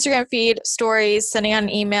my Instagram feed, stories, sending out an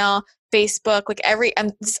email, Facebook, like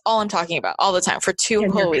this is all I'm talking about all the time for 2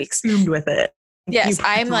 whole weeks. Consumed with it. Yes.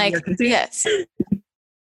 I'm like, yes,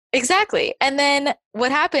 exactly. And then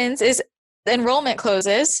what happens is the enrollment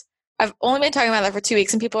closes. I've only been talking about that for 2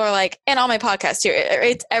 weeks, and people are like, and on my podcast too,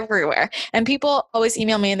 it's everywhere. And people always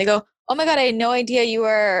email me and they go, oh my God, I had no idea you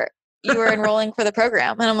were enrolling for the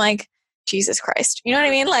program. And I'm like, Jesus Christ. You know what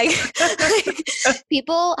I mean? Like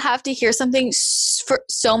people have to hear something for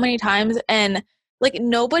so many times, and like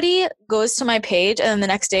nobody goes to my page and then the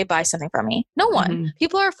next day buys something from me. No one.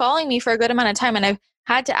 People are following me for a good amount of time, and I've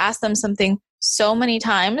had to ask them something so many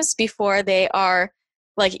times before they are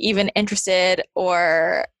like even interested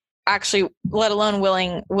or actually, let alone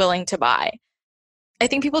willing to buy. I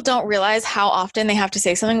think people don't realize how often they have to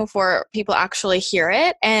say something before people actually hear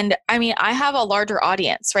it. And I mean, I have a larger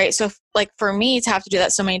audience, right? So like for me to have to do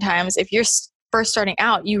that so many times, if you're first starting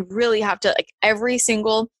out, you really have to, like every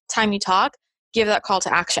single time you talk, give that call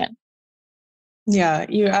to action. Yeah,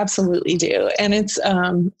 you absolutely do. And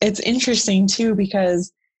it's interesting too,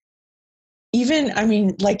 because even, I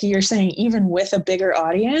mean, like you're saying, even with a bigger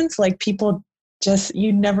audience, like people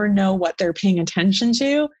you never know what they're paying attention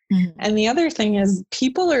to. And the other thing is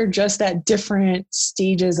people are just at different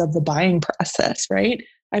stages of the buying process, right?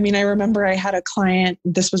 I mean, I remember I had a client,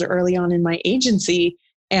 this was early on in my agency,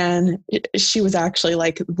 and she was actually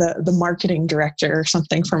like the marketing director or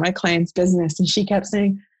something for my client's business. And she kept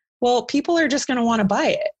saying, well, people are just going to want to buy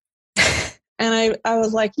it. And I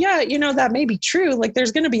was like, yeah, that may be true. Like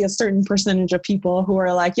there's going to be a certain percentage of people who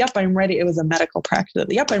are like, yep, I'm ready. It was a medical practice.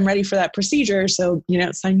 Yep, I'm ready for that procedure. So,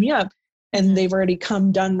 sign me up. And they've already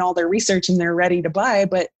done all their research and they're ready to buy.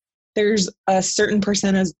 But there's a certain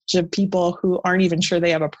percentage of people who aren't even sure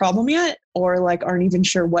they have a problem yet, or like aren't even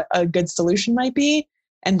sure what a good solution might be.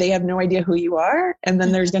 And they have no idea who you are. And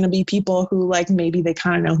then there's going to be people who like, maybe they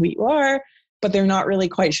kind of know who you are, but they're not really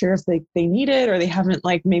quite sure if they need it, or they haven't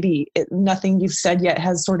like, maybe nothing you've said yet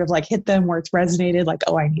has sort of like hit them where it's resonated like,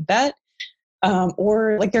 oh, I need that.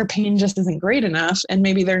 or like their pain just isn't great enough. And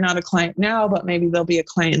maybe they're not a client now, but maybe they'll be a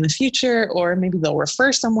client in the future, or maybe they'll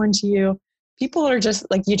refer someone to you. People are just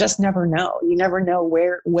like, you just never know. You never know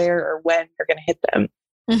where or when you're going to hit them.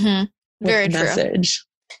 Very with the true. message.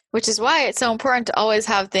 Which is why it's so important to always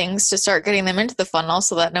have things to start getting them into the funnel,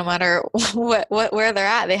 so that no matter where they're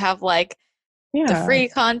at, they have like the free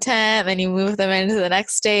content, then you move them into the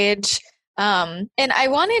next stage. And I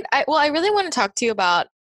really want to talk to you about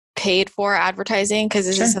paid for advertising, because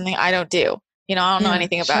this is something I don't do. I don't know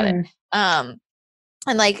anything about it. And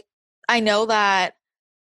like, I know that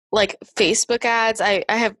like Facebook ads, I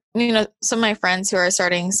have, some of my friends who are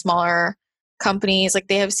starting smaller companies, like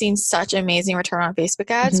they have seen such amazing return on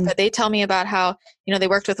Facebook ads, but they tell me about how, they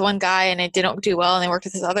worked with one guy and it didn't do well, and they worked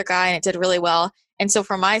with this other guy and it did really well. And so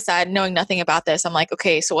from my side, knowing nothing about this, I'm like,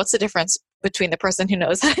 okay, so what's the difference between the person who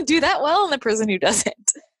knows how to do that well and the person who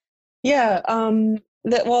doesn't? Yeah.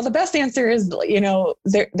 The best answer is,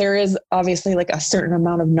 there is obviously like a certain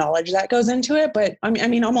amount of knowledge that goes into it, but I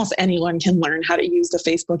mean, almost anyone can learn how to use the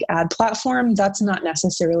Facebook ad platform. That's not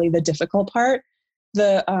necessarily the difficult part.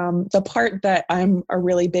 The part that I'm a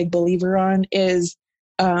really big believer on is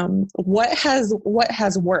what has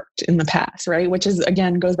worked in the past, right? Which is,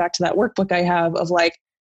 again, goes back to that workbook I have of like,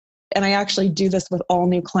 and I actually do this with all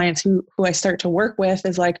new clients who I start to work with,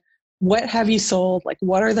 is like, what have you sold? Like,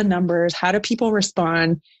 what are the numbers? How do people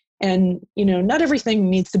respond? And, not everything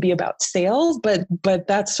needs to be about sales, but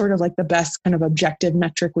that's sort of like the best kind of objective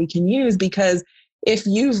metric we can use, because if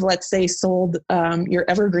you've, let's say, sold your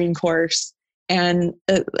evergreen course, and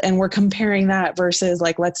we're comparing that versus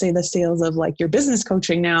like, let's say the sales of like your business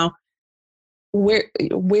coaching now,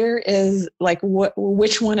 where is like,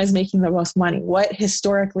 which one is making the most money? What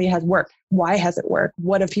historically has worked? Why has it worked?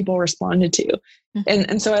 What have people responded to?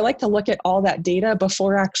 And so I like to look at all that data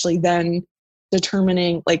before actually then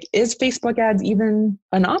determining, like, is Facebook ads even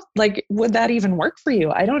enough? Like, would that even work for you?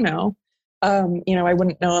 I don't know. I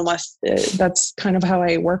wouldn't know unless that's kind of how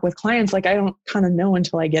I work with clients. Like, I don't kind of know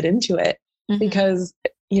until I get into it, because,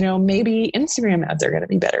 maybe Instagram ads are going to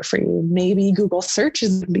be better for you. Maybe Google search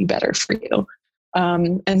is going to be better for you.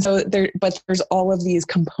 And so there's all of these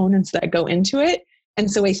components that go into it. And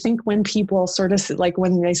so I think when people sort of like,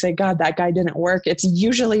 when they say, God, that guy didn't work, it's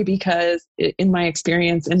usually because, in my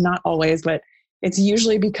experience, and not always, but it's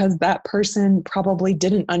usually because that person probably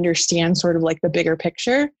didn't understand sort of like the bigger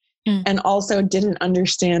picture, and also didn't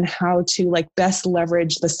understand how to like best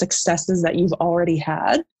leverage the successes that you've already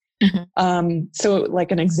had. So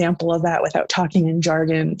like an example of that, without talking in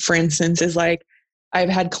jargon, for instance, is like, I've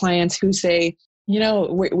had clients who say,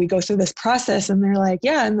 we go through this process and they're like,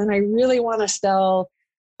 yeah, and then I really want to sell,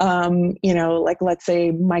 like, let's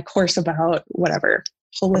say my course about whatever,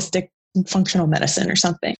 holistic functional medicine or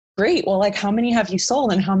something. Great. Well, like, how many have you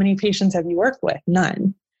sold and how many patients have you worked with?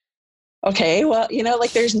 None. Okay. Well,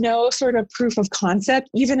 like, there's no sort of proof of concept,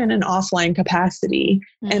 even in an offline capacity.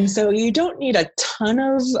 And so you don't need a ton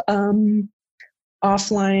of,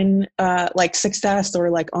 offline, like success,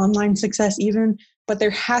 or like online success even, but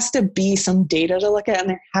there has to be some data to look at, and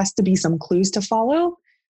there has to be some clues to follow.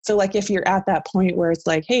 So like, if you're at that point where it's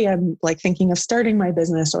like, hey, I'm like thinking of starting my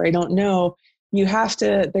business, or I don't know,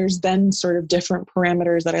 there's then sort of different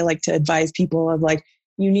parameters that I like to advise people of, like,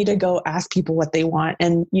 you need to go ask people what they want.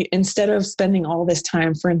 And instead of spending all this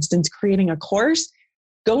time, for instance, creating a course,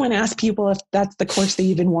 go and ask people if that's the course they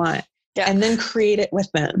even want. Yeah. And then create it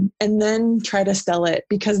with them, and then try to sell it,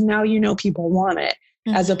 because now people want it,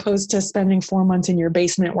 as opposed to spending 4 months in your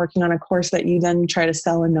basement working on a course that you then try to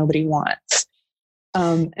sell and nobody wants.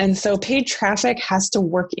 And so paid traffic has to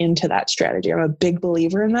work into that strategy. I'm a big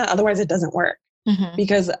believer in that. Otherwise it doesn't work,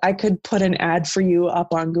 because I could put an ad for you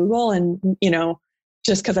up on Google, and,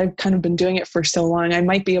 just because I've kind of been doing it for so long, I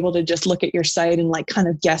might be able to just look at your site and like kind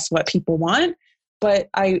of guess what people want. But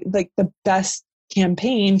I like the best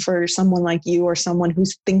campaign for someone like you, or someone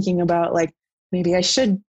who's thinking about like, maybe I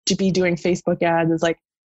should be doing Facebook ads, is like,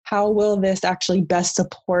 how will this actually best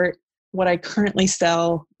support what I currently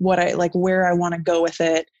sell, what I like, where I want to go with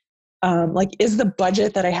it? Like, is the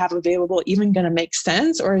budget that I have available even going to make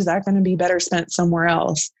sense, or is that going to be better spent somewhere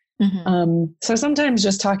else? So sometimes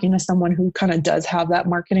just talking to someone who kind of does have that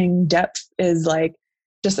marketing depth is like,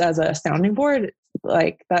 just as a sounding board,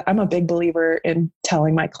 like that. I'm a big believer in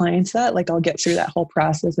telling my clients that, like, I'll get through that whole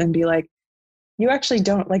process and be like, you actually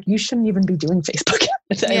don't, like, you shouldn't even be doing Facebook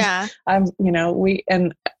ads. Yeah. And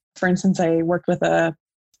for instance, I worked with a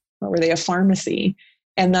pharmacy,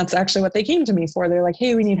 and that's actually what they came to me for. They're like,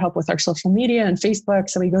 hey, we need help with our social media and Facebook.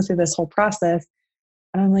 So we go through this whole process.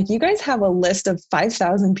 And I'm like, you guys have a list of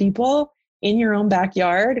 5,000 people in your own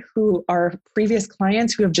backyard who are previous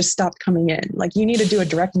clients who have just stopped coming in. Like you need to do a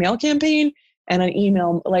direct mail campaign and an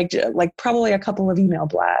email, like probably a couple of email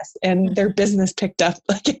blasts, and their business picked up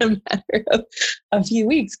like in a matter of a few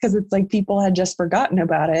weeks because it's like people had just forgotten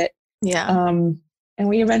about it. Yeah. And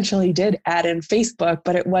we eventually did add in Facebook,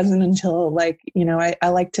 but it wasn't until like, you know, I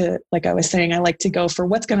like to, like I was saying, I like to go for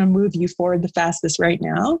what's going to move you forward the fastest right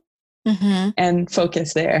now and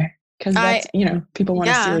focus there. Because that's, you know, people want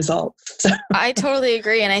to see results. So. I totally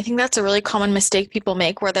agree. And I think that's a really common mistake people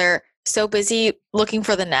make where they're so busy looking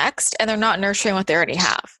for the next and they're not nurturing what they already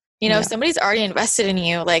have. You know, if somebody's already invested in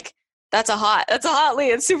you, like that's a hot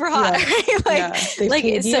lead. It's super hot. Yeah. Right?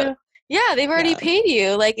 Paid you. Yeah, they've already paid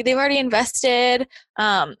you. Like they've already invested.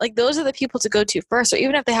 Like those are the people to go to first. Or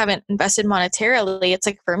even if they haven't invested monetarily, it's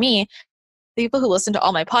like for me, the people who listen to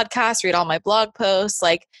all my podcasts, read all my blog posts,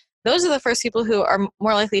 like those are the first people who are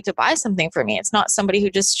more likely to buy something from me. It's not somebody who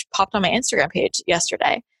just popped on my Instagram page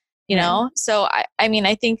yesterday, you know? So I mean,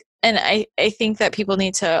 I think, and I think that people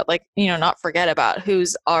need to like, you know, not forget about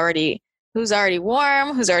who's already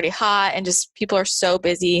warm, who's already hot, and just people are so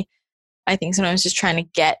busy. I think sometimes just trying to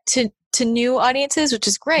get to new audiences, which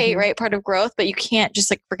is great, right? Part of growth, but you can't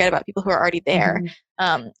just like forget about people who are already there.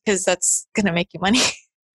 Cause that's going to make you money.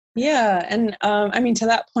 Yeah. And I mean, to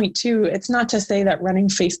that point too, it's not to say that running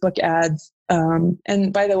Facebook ads,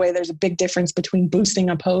 and by the way, there's a big difference between boosting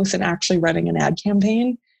a post and actually running an ad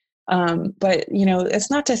campaign. But, you know,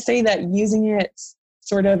 it's not to say that using it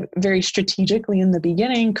sort of very strategically in the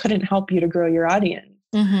beginning couldn't help you to grow your audience.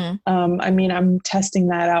 I mean, I'm testing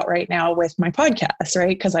that out right now with my podcast, right?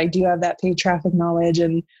 Because I do have that paid traffic knowledge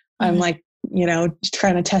and I'm like, you know,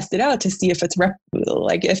 trying to test it out to see if it's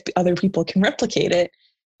like if other people can replicate it.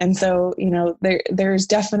 And so, you know, there's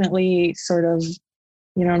definitely sort of,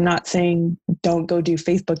 you know, I'm not saying don't go do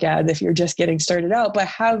Facebook ads if you're just getting started out, but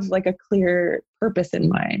have like a clear purpose in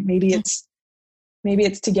mind. Maybe it's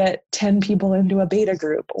to get 10 people into a beta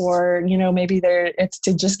group, or, you know, maybe it's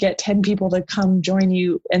to just get 10 people to come join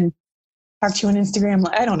you and talk to you on Instagram.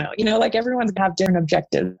 I don't know, you know, like everyone's gonna have different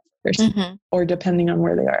objectives or depending on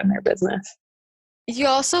where they are in their business. You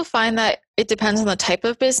also find that it depends on the type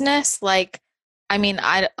of business. Like, I mean,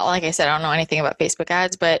 like I said, I don't know anything about Facebook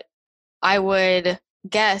ads, but I would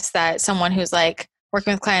guess that someone who's like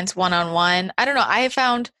working with clients one-on-one, I don't know. I have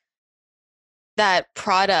found that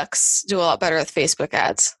products do a lot better with Facebook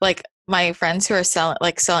ads. Like my friends who are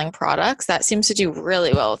selling products, that seems to do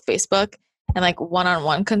really well with Facebook, and like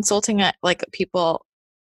one-on-one consulting, like people,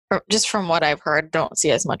 just from what I've heard, don't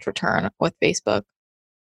see as much return with Facebook.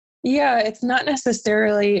 Yeah, it's not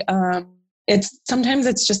necessarily, sometimes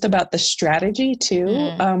it's just about the strategy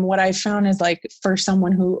too. What I found is like for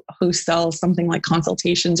someone who sells something like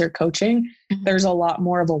consultations or coaching, there's a lot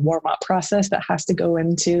more of a warm-up process that has to go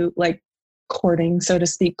into like courting, so to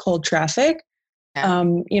speak, cold traffic.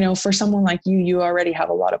 You know, for someone like you already have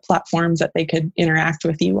a lot of platforms that they could interact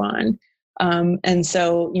with you on. And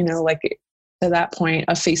so, you know, like to that point,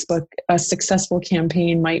 a successful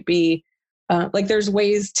campaign might be like there's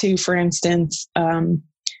ways to, for instance,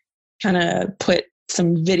 kind of put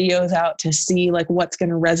some videos out to see like what's going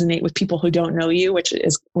to resonate with people who don't know you, which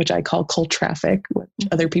I call cold traffic, which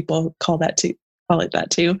other people call it that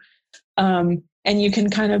too. And you can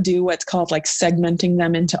kind of do what's called like segmenting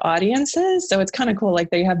them into audiences. So it's kind of cool. Like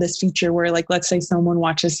they have this feature where like, let's say someone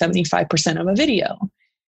watches 75% of a video.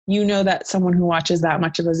 You know that someone who watches that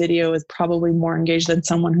much of a video is probably more engaged than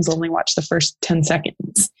someone who's only watched the first 10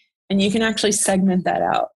 seconds. And you can actually segment that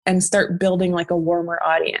out and start building like a warmer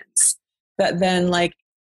audience that then like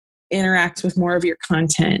interacts with more of your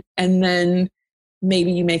content. And then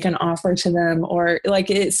maybe you make an offer to them or like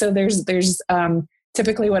it. So there's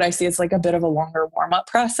typically what I see is like a bit of a longer warm-up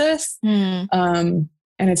process. And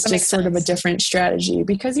it's just sort of a different strategy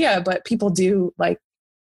because but people do like,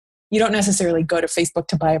 you don't necessarily go to Facebook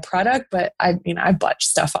to buy a product, but I've bought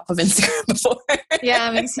stuff off of Instagram before. Yeah,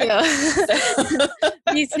 me too.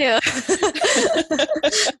 Me too.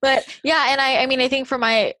 But yeah, and I mean, I think for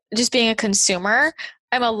just being a consumer,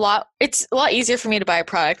 it's a lot easier for me to buy a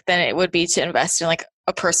product than it would be to invest in like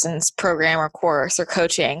a person's program or course or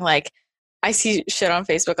coaching. Like I see shit on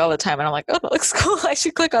Facebook all the time and I'm like, oh, that looks cool. I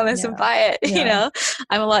should click on this and buy it. Yeah. You know,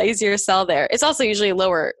 I'm a lot easier to sell there. It's also usually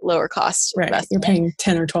lower cost. Right. Investment. You're paying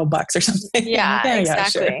 $10 or $12 or something. Yeah,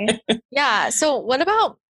 exactly. Sure. Yeah. So what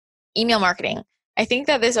about email marketing? I think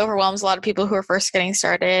that this overwhelms a lot of people who are first getting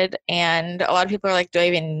started and a lot of people are like, do I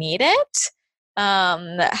even need it?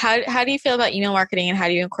 How do you feel about email marketing and how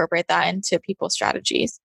do you incorporate that into people's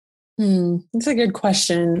strategies? That's a good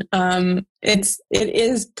question. It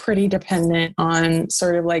is pretty dependent on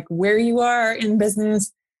sort of like where you are in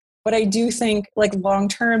business, But I do think like long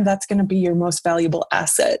term, that's going to be your most valuable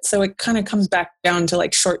asset. So it kind of comes back down to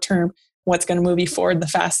like short term, what's going to move you forward the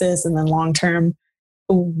fastest, and then long term,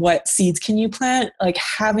 what seeds can you plant? Like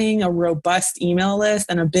having a robust email list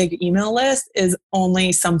and a big email list is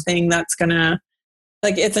only something that's going to,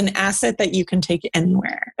 like, it's an asset that you can take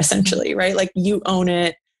anywhere, essentially, right? Like you own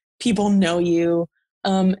it, people know you.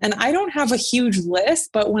 And I don't have a huge list,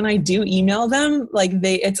 but when I do email them, like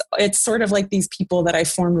it's sort of like these people that I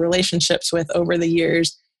formed relationships with over the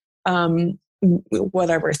years,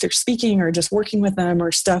 whatever, if they're speaking or just working with them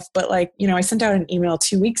or stuff. But like, I sent out an email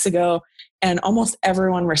 2 weeks ago and almost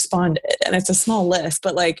everyone responded, and it's a small list,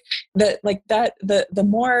 but the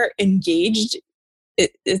more engaged,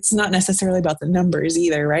 it's not necessarily about the numbers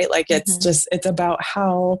either, right? Like it's about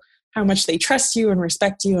how much they trust you and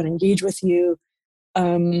respect you and engage with you.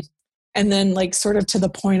 And then like sort of to the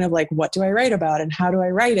point of like, what do I write about and how do I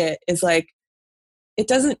write it, is like, it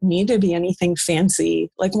doesn't need to be anything fancy.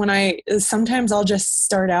 Like sometimes I'll just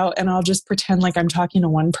start out and I'll just pretend like I'm talking to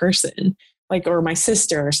one person, like, or my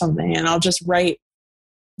sister or something. And I'll just write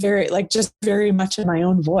very much in my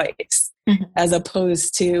own voice, as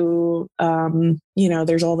opposed to,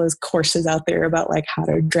 there's all those courses out there about like how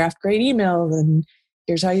to draft great emails and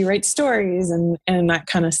here's how you write stories and that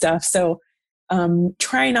kind of stuff. So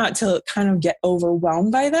try not to kind of get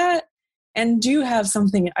overwhelmed by that, and do have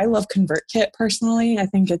something. I love ConvertKit personally. I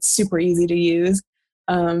think it's super easy to use.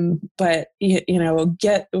 But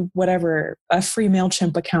get whatever, a free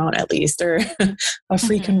MailChimp account at least, or a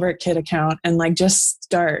free ConvertKit account, and like just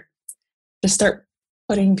start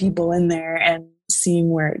putting people in there and seeing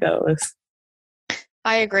where it goes.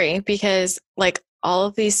 I agree, because like all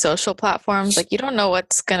of these social platforms, like you don't know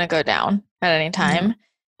what's going to go down at any time.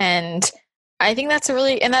 And I think that's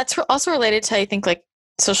that's also related to, I think, like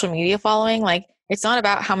social media following. Like it's not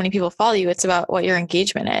about how many people follow you. It's about what your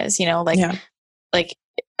engagement is, like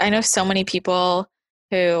I know so many people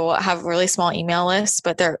who have really small email lists,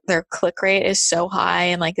 but their click rate is so high,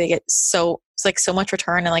 and like they get so much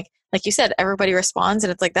return. And like you said, everybody responds,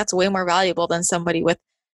 and it's like, that's way more valuable than somebody with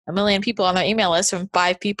 1 million people on their email list when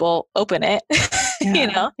 5 people open it.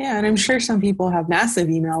 Yeah. And I'm sure some people have massive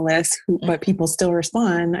email lists, but people still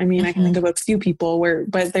respond. I mean, I can think of a few people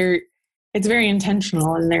it's very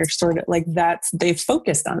intentional, and they're sort of like they've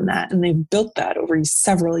focused on that and they've built that over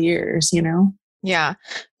several years, Yeah.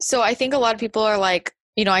 So I think a lot of people are like,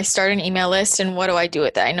 I start an email list and what do I do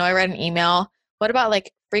with it? I know I read an email. What about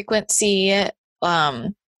like frequency?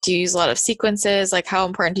 Do you use a lot of sequences? Like how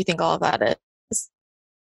important do you think all of that is?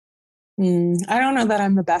 I don't know that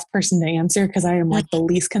I'm the best person to answer, because I am like the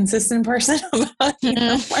least consistent person about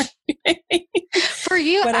marketing. For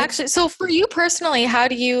you, so for you personally, how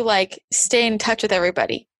do you like stay in touch with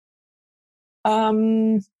everybody?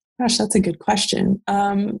 Gosh, that's a good question.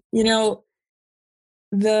 The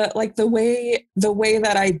way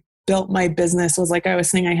that I built my business was, like I was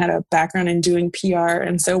saying, I had a background in doing PR.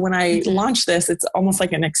 And so when I launched this, it's almost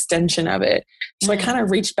like an extension of it. So I kind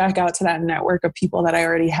of reached back out to that network of people that I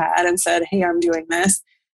already had and said, hey, I'm doing this.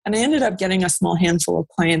 And I ended up getting a small handful of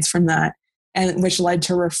clients from that, and which led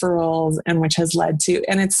to referrals, and which has led to,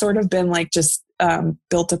 and it's sort of been like just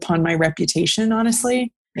built upon my reputation,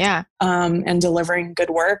 honestly. Yeah. And delivering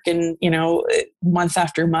good work. And, month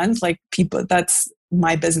after month, like people, that's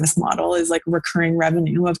my business model, is like recurring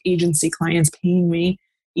revenue of agency clients paying me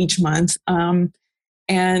each month. And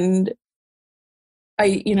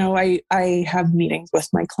I have meetings with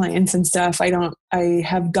my clients and stuff. I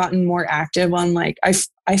have gotten more active on like,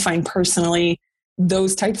 I find personally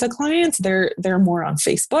those types of clients, they're more on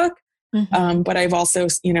Facebook. But I've also,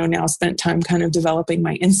 now spent time kind of developing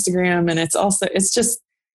my Instagram, and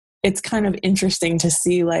it's kind of interesting to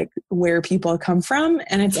see like where people come from.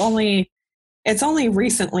 And it's only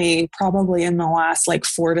recently, probably in the last like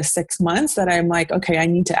 4 to 6 months, that I'm like, okay, I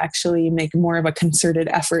need to actually make more of a concerted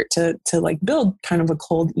effort to like build kind of a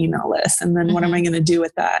cold email list. And then what am I going to do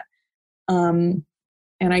with that? And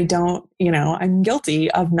I don't, I'm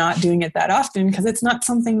guilty of not doing it that often, because it's not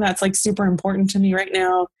something that's like super important to me right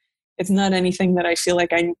now. It's not anything that I feel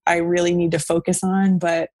like I really need to focus on.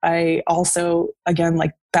 But I also, again,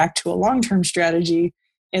 like back to a long-term strategy,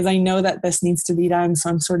 is I know that this needs to be done. So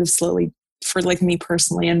I'm sort of slowly, for like me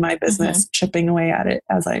personally in my business, chipping away at it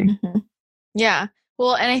as I. Yeah.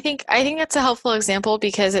 Well, and I think that's a helpful example,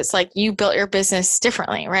 because it's like you built your business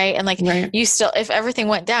differently, right? And like you still, if everything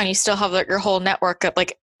went down, you still have like your whole network of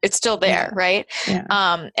like, it's still there, right?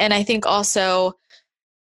 Yeah. And I think also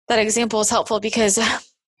that example is helpful because,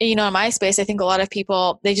 in my space, I think a lot of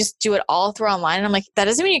people, they just do it all through online. And I'm like, that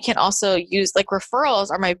doesn't mean you can't also use, like, referrals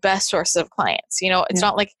are my best source of clients. It's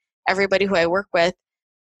not like everybody who I work with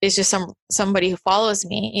is just somebody who follows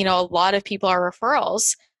me. You know, a lot of people are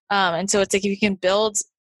referrals. And so it's like, if you can build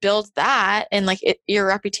that and like your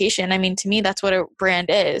reputation. I mean, to me, that's what a brand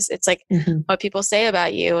is. It's like what people say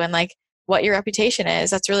about you and like what your reputation is.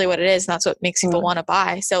 That's really what it is. And that's what makes people want to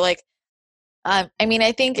buy. So like, I mean,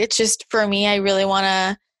 I think it's just for me, I really want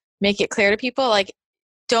to make it clear to people, like,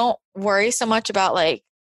 don't worry so much about like,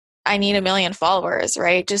 I need 1 million followers,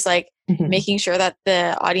 right? Just like making sure that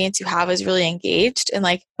the audience you have is really engaged and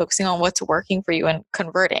like focusing on what's working for you and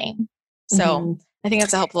converting. So I think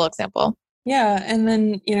that's a helpful example. Yeah. And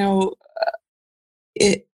then, you know,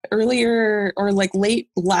 earlier or like late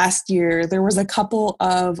last year, there was a couple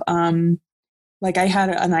of, like I had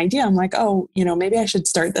an idea. I'm like, oh, you know, maybe I should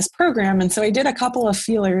start this program. And so I did a couple of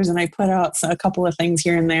feelers and I put out a couple of things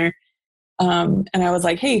here and there. And I was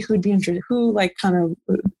like, hey, who'd be interested? Who like kind of,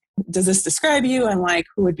 does this describe you? And like,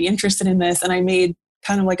 who would be interested in this? And I made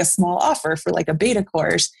kind of like a small offer for like a beta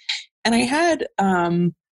course. And I had,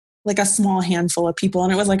 like a small handful of people,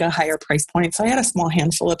 and it was like a higher price point. So I had a small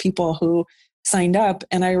handful of people who signed up.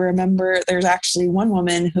 And I remember there's actually one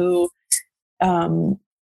woman who, you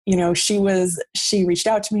know, she reached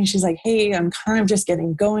out to me. She's like, hey, I'm kind of just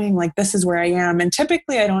getting going. Like, this is where I am. And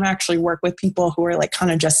typically I don't actually work with people who are like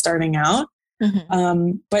kind of just starting out.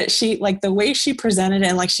 But she, like the way she presented it,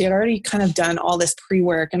 and like she had already kind of done all this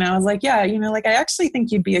pre-work. And I was like, yeah, you know, like I actually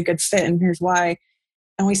think you'd be a good fit. And here's why.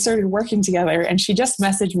 And we started working together, and she just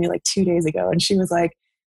messaged me like 2 days ago. And she was like,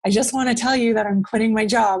 I just want to tell you that I'm quitting my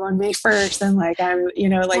job on May 1st. And like, I'm, you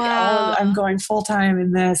know, like I'm going full time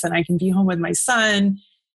in this, and I can be home with my son.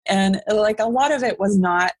 And like, a lot of it was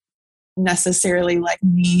not necessarily like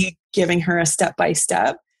me giving her a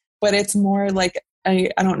step-by-step, but it's more like,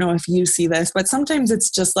 I don't know if you see this, but sometimes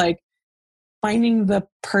it's just like finding the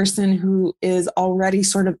person who is already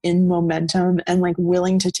sort of in momentum and like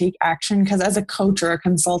willing to take action. Because as a coach or a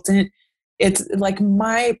consultant, it's like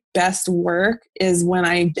my best work is when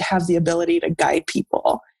I have the ability to guide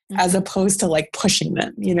people as opposed to like pushing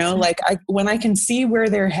them, you know, like when I can see where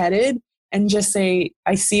they're headed and just say,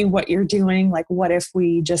 I see what you're doing. Like, what if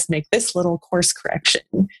we just make this little course correction?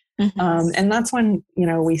 And that's when, you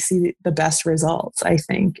know, we see the best results, I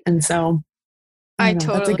think. And so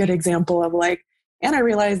that's a good example of like, and I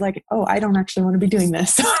realized like, oh, I don't actually want to be doing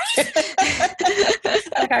this.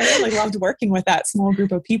 Like, I really loved working with that small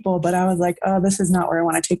group of people, but I was like, oh, this is not where I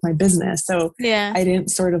want to take my business. So I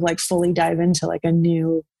didn't sort of like fully dive into like a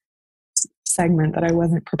new segment that I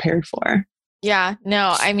wasn't prepared for. Yeah,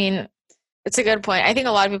 no, I mean, it's a good point. I think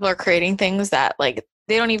a lot of people are creating things that like,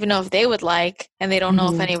 they don't even know if they would like, and they don't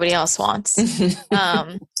know if anybody else wants.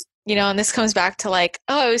 You know, and this comes back to like,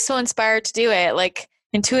 oh, I was so inspired to do it. Like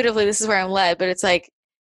intuitively, this is where I'm led, but it's like,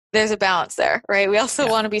 there's a balance there, right? We also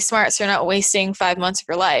want to be smart. So you're not wasting 5 months of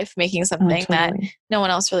your life making something that no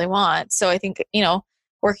one else really wants. So I think, you know,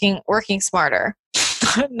 working smarter,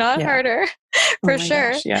 not harder for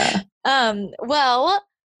sure. Gosh, well,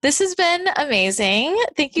 this has been amazing.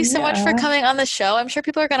 Thank you so much for coming on the show. I'm sure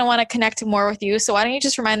people are going to want to connect more with you. So why don't you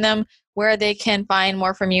just remind them where they can find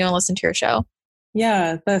more from you and listen to your show?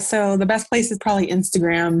 Yeah. So the best place is probably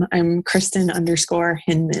Instagram. I'm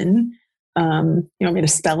Kristen_Hinman. You want me to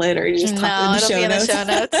spell it, or you just pop it in the show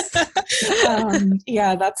notes?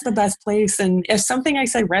 Yeah, that's the best place. And if something I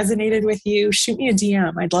said resonated with you, shoot me a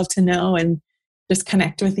DM. I'd love to know and just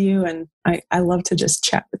connect with you. And I love to just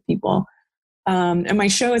chat with people. And my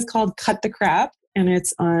show is called Cut the Crap, and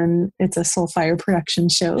it's a Soulfire production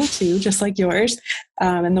show too, just like yours.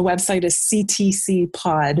 And the website is ctcpod.com.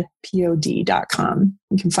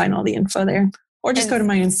 You can find all the info there, or just go to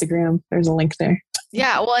my Instagram. There's a link there.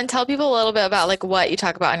 Yeah. Well, and tell people a little bit about like what you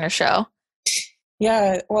talk about on your show.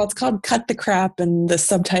 Yeah. Well, it's called Cut the Crap, and the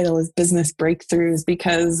subtitle is Business Breakthroughs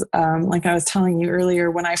because, like I was telling you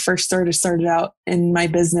earlier, when I first started out in my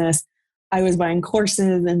business, I was buying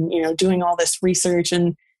courses and, you know, doing all this research.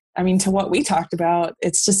 And I mean, to what we talked about,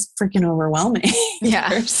 it's just freaking overwhelming. Yeah.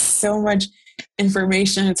 There's so much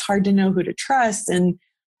information. It's hard to know who to trust. And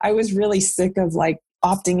I was really sick of like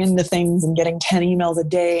opting into things and getting 10 emails a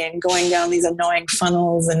day and going down these annoying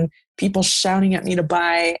funnels and people shouting at me to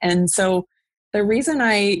buy. And so the reason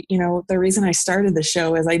I started the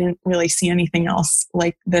show is I didn't really see anything else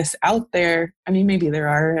like this out there. I mean, maybe there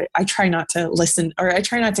are. I try not to listen, or I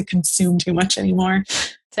try not to consume too much anymore.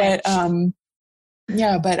 But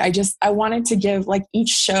but I wanted to give, like,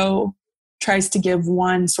 each show tries to give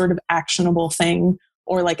one sort of actionable thing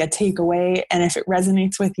or like a takeaway. And if it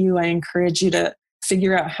resonates with you, I encourage you to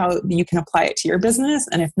figure out how you can apply it to your business.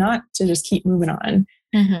 And if not, to just keep moving on.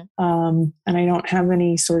 And I don't have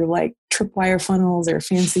any sort of like tripwire funnels or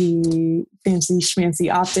fancy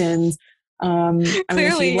schmancy opt-ins.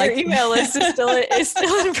 Clearly, your email list is still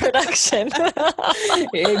in production.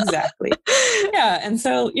 Exactly. Yeah. And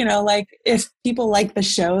so, like if people like the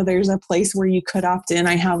show, there's a place where you could opt in.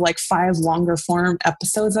 I have like 5 longer form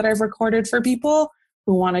episodes that I've recorded for people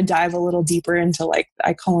who want to dive a little deeper into, like,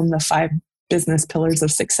 I call them the 5 business pillars of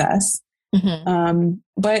success. Mm-hmm.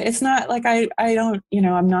 But it's not like I don't,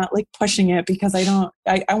 I'm not like pushing it, because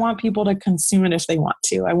I want people to consume it if they want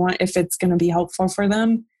to. I want, if it's going to be helpful for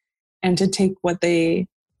them, and to take what they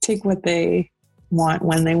want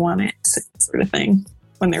when they want it, sort of thing,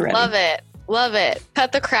 when they're ready. Love it.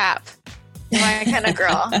 Cut the crap. My kind of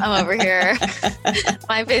girl. I'm over here.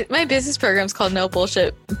 My business program is called No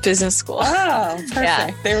Bullshit Business School. Oh, perfect.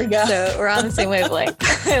 Yeah. There we go. So we're on the same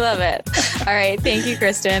wavelength. I love it. All right. Thank you,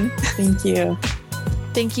 Kristen. Thank you.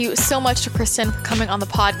 Thank you so much to Kristen for coming on the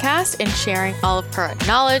podcast and sharing all of her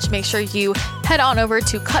knowledge. Make sure you head on over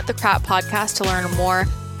to Cut the Crap podcast to learn more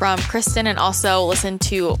from Kristen, and also listen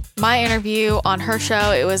to my interview on her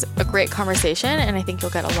show. It was a great conversation, and I think you'll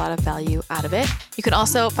get a lot of value out of it. You can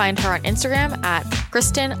also find her on Instagram at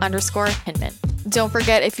Kristen_Hinman. Don't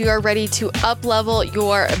forget, if you are ready to up-level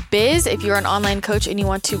your biz, if you're an online coach and you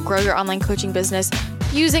want to grow your online coaching business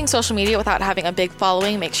using social media without having a big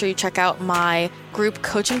following, make sure you check out my group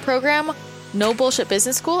coaching program, No Bullshit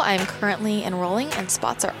Business School. I am currently enrolling and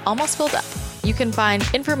spots are almost filled up. You can find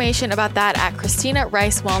information about that at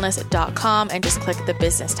ChristinaRiceWellness.com and just click the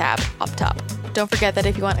business tab up top. Don't forget that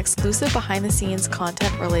if you want exclusive behind the scenes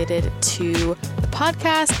content related to the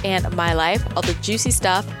podcast and my life, all the juicy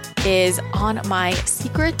stuff is on my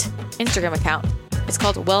secret Instagram account. It's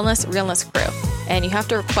called Wellness Realness Crew, and you have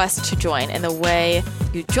to request to join. And the way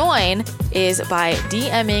you join is by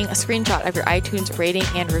DMing a screenshot of your iTunes rating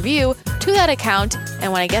and review to that account.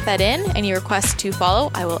 And when I get that in and you request to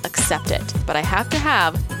follow, I will accept it. But I have to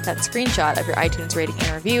have that screenshot of your iTunes rating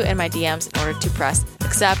and review in my DMs in order to press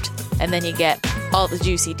accept. And then you get all the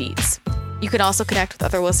juicy deets. You can also connect with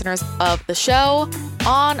other listeners of the show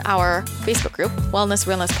on our Facebook group, Wellness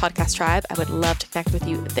Realness Podcast Tribe. I would love to connect with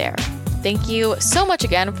you there. Thank you so much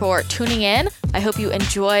again for tuning in. I hope you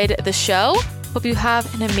enjoyed the show. Hope you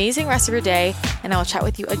have an amazing rest of your day, and I will chat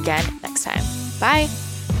with you again next time. Bye.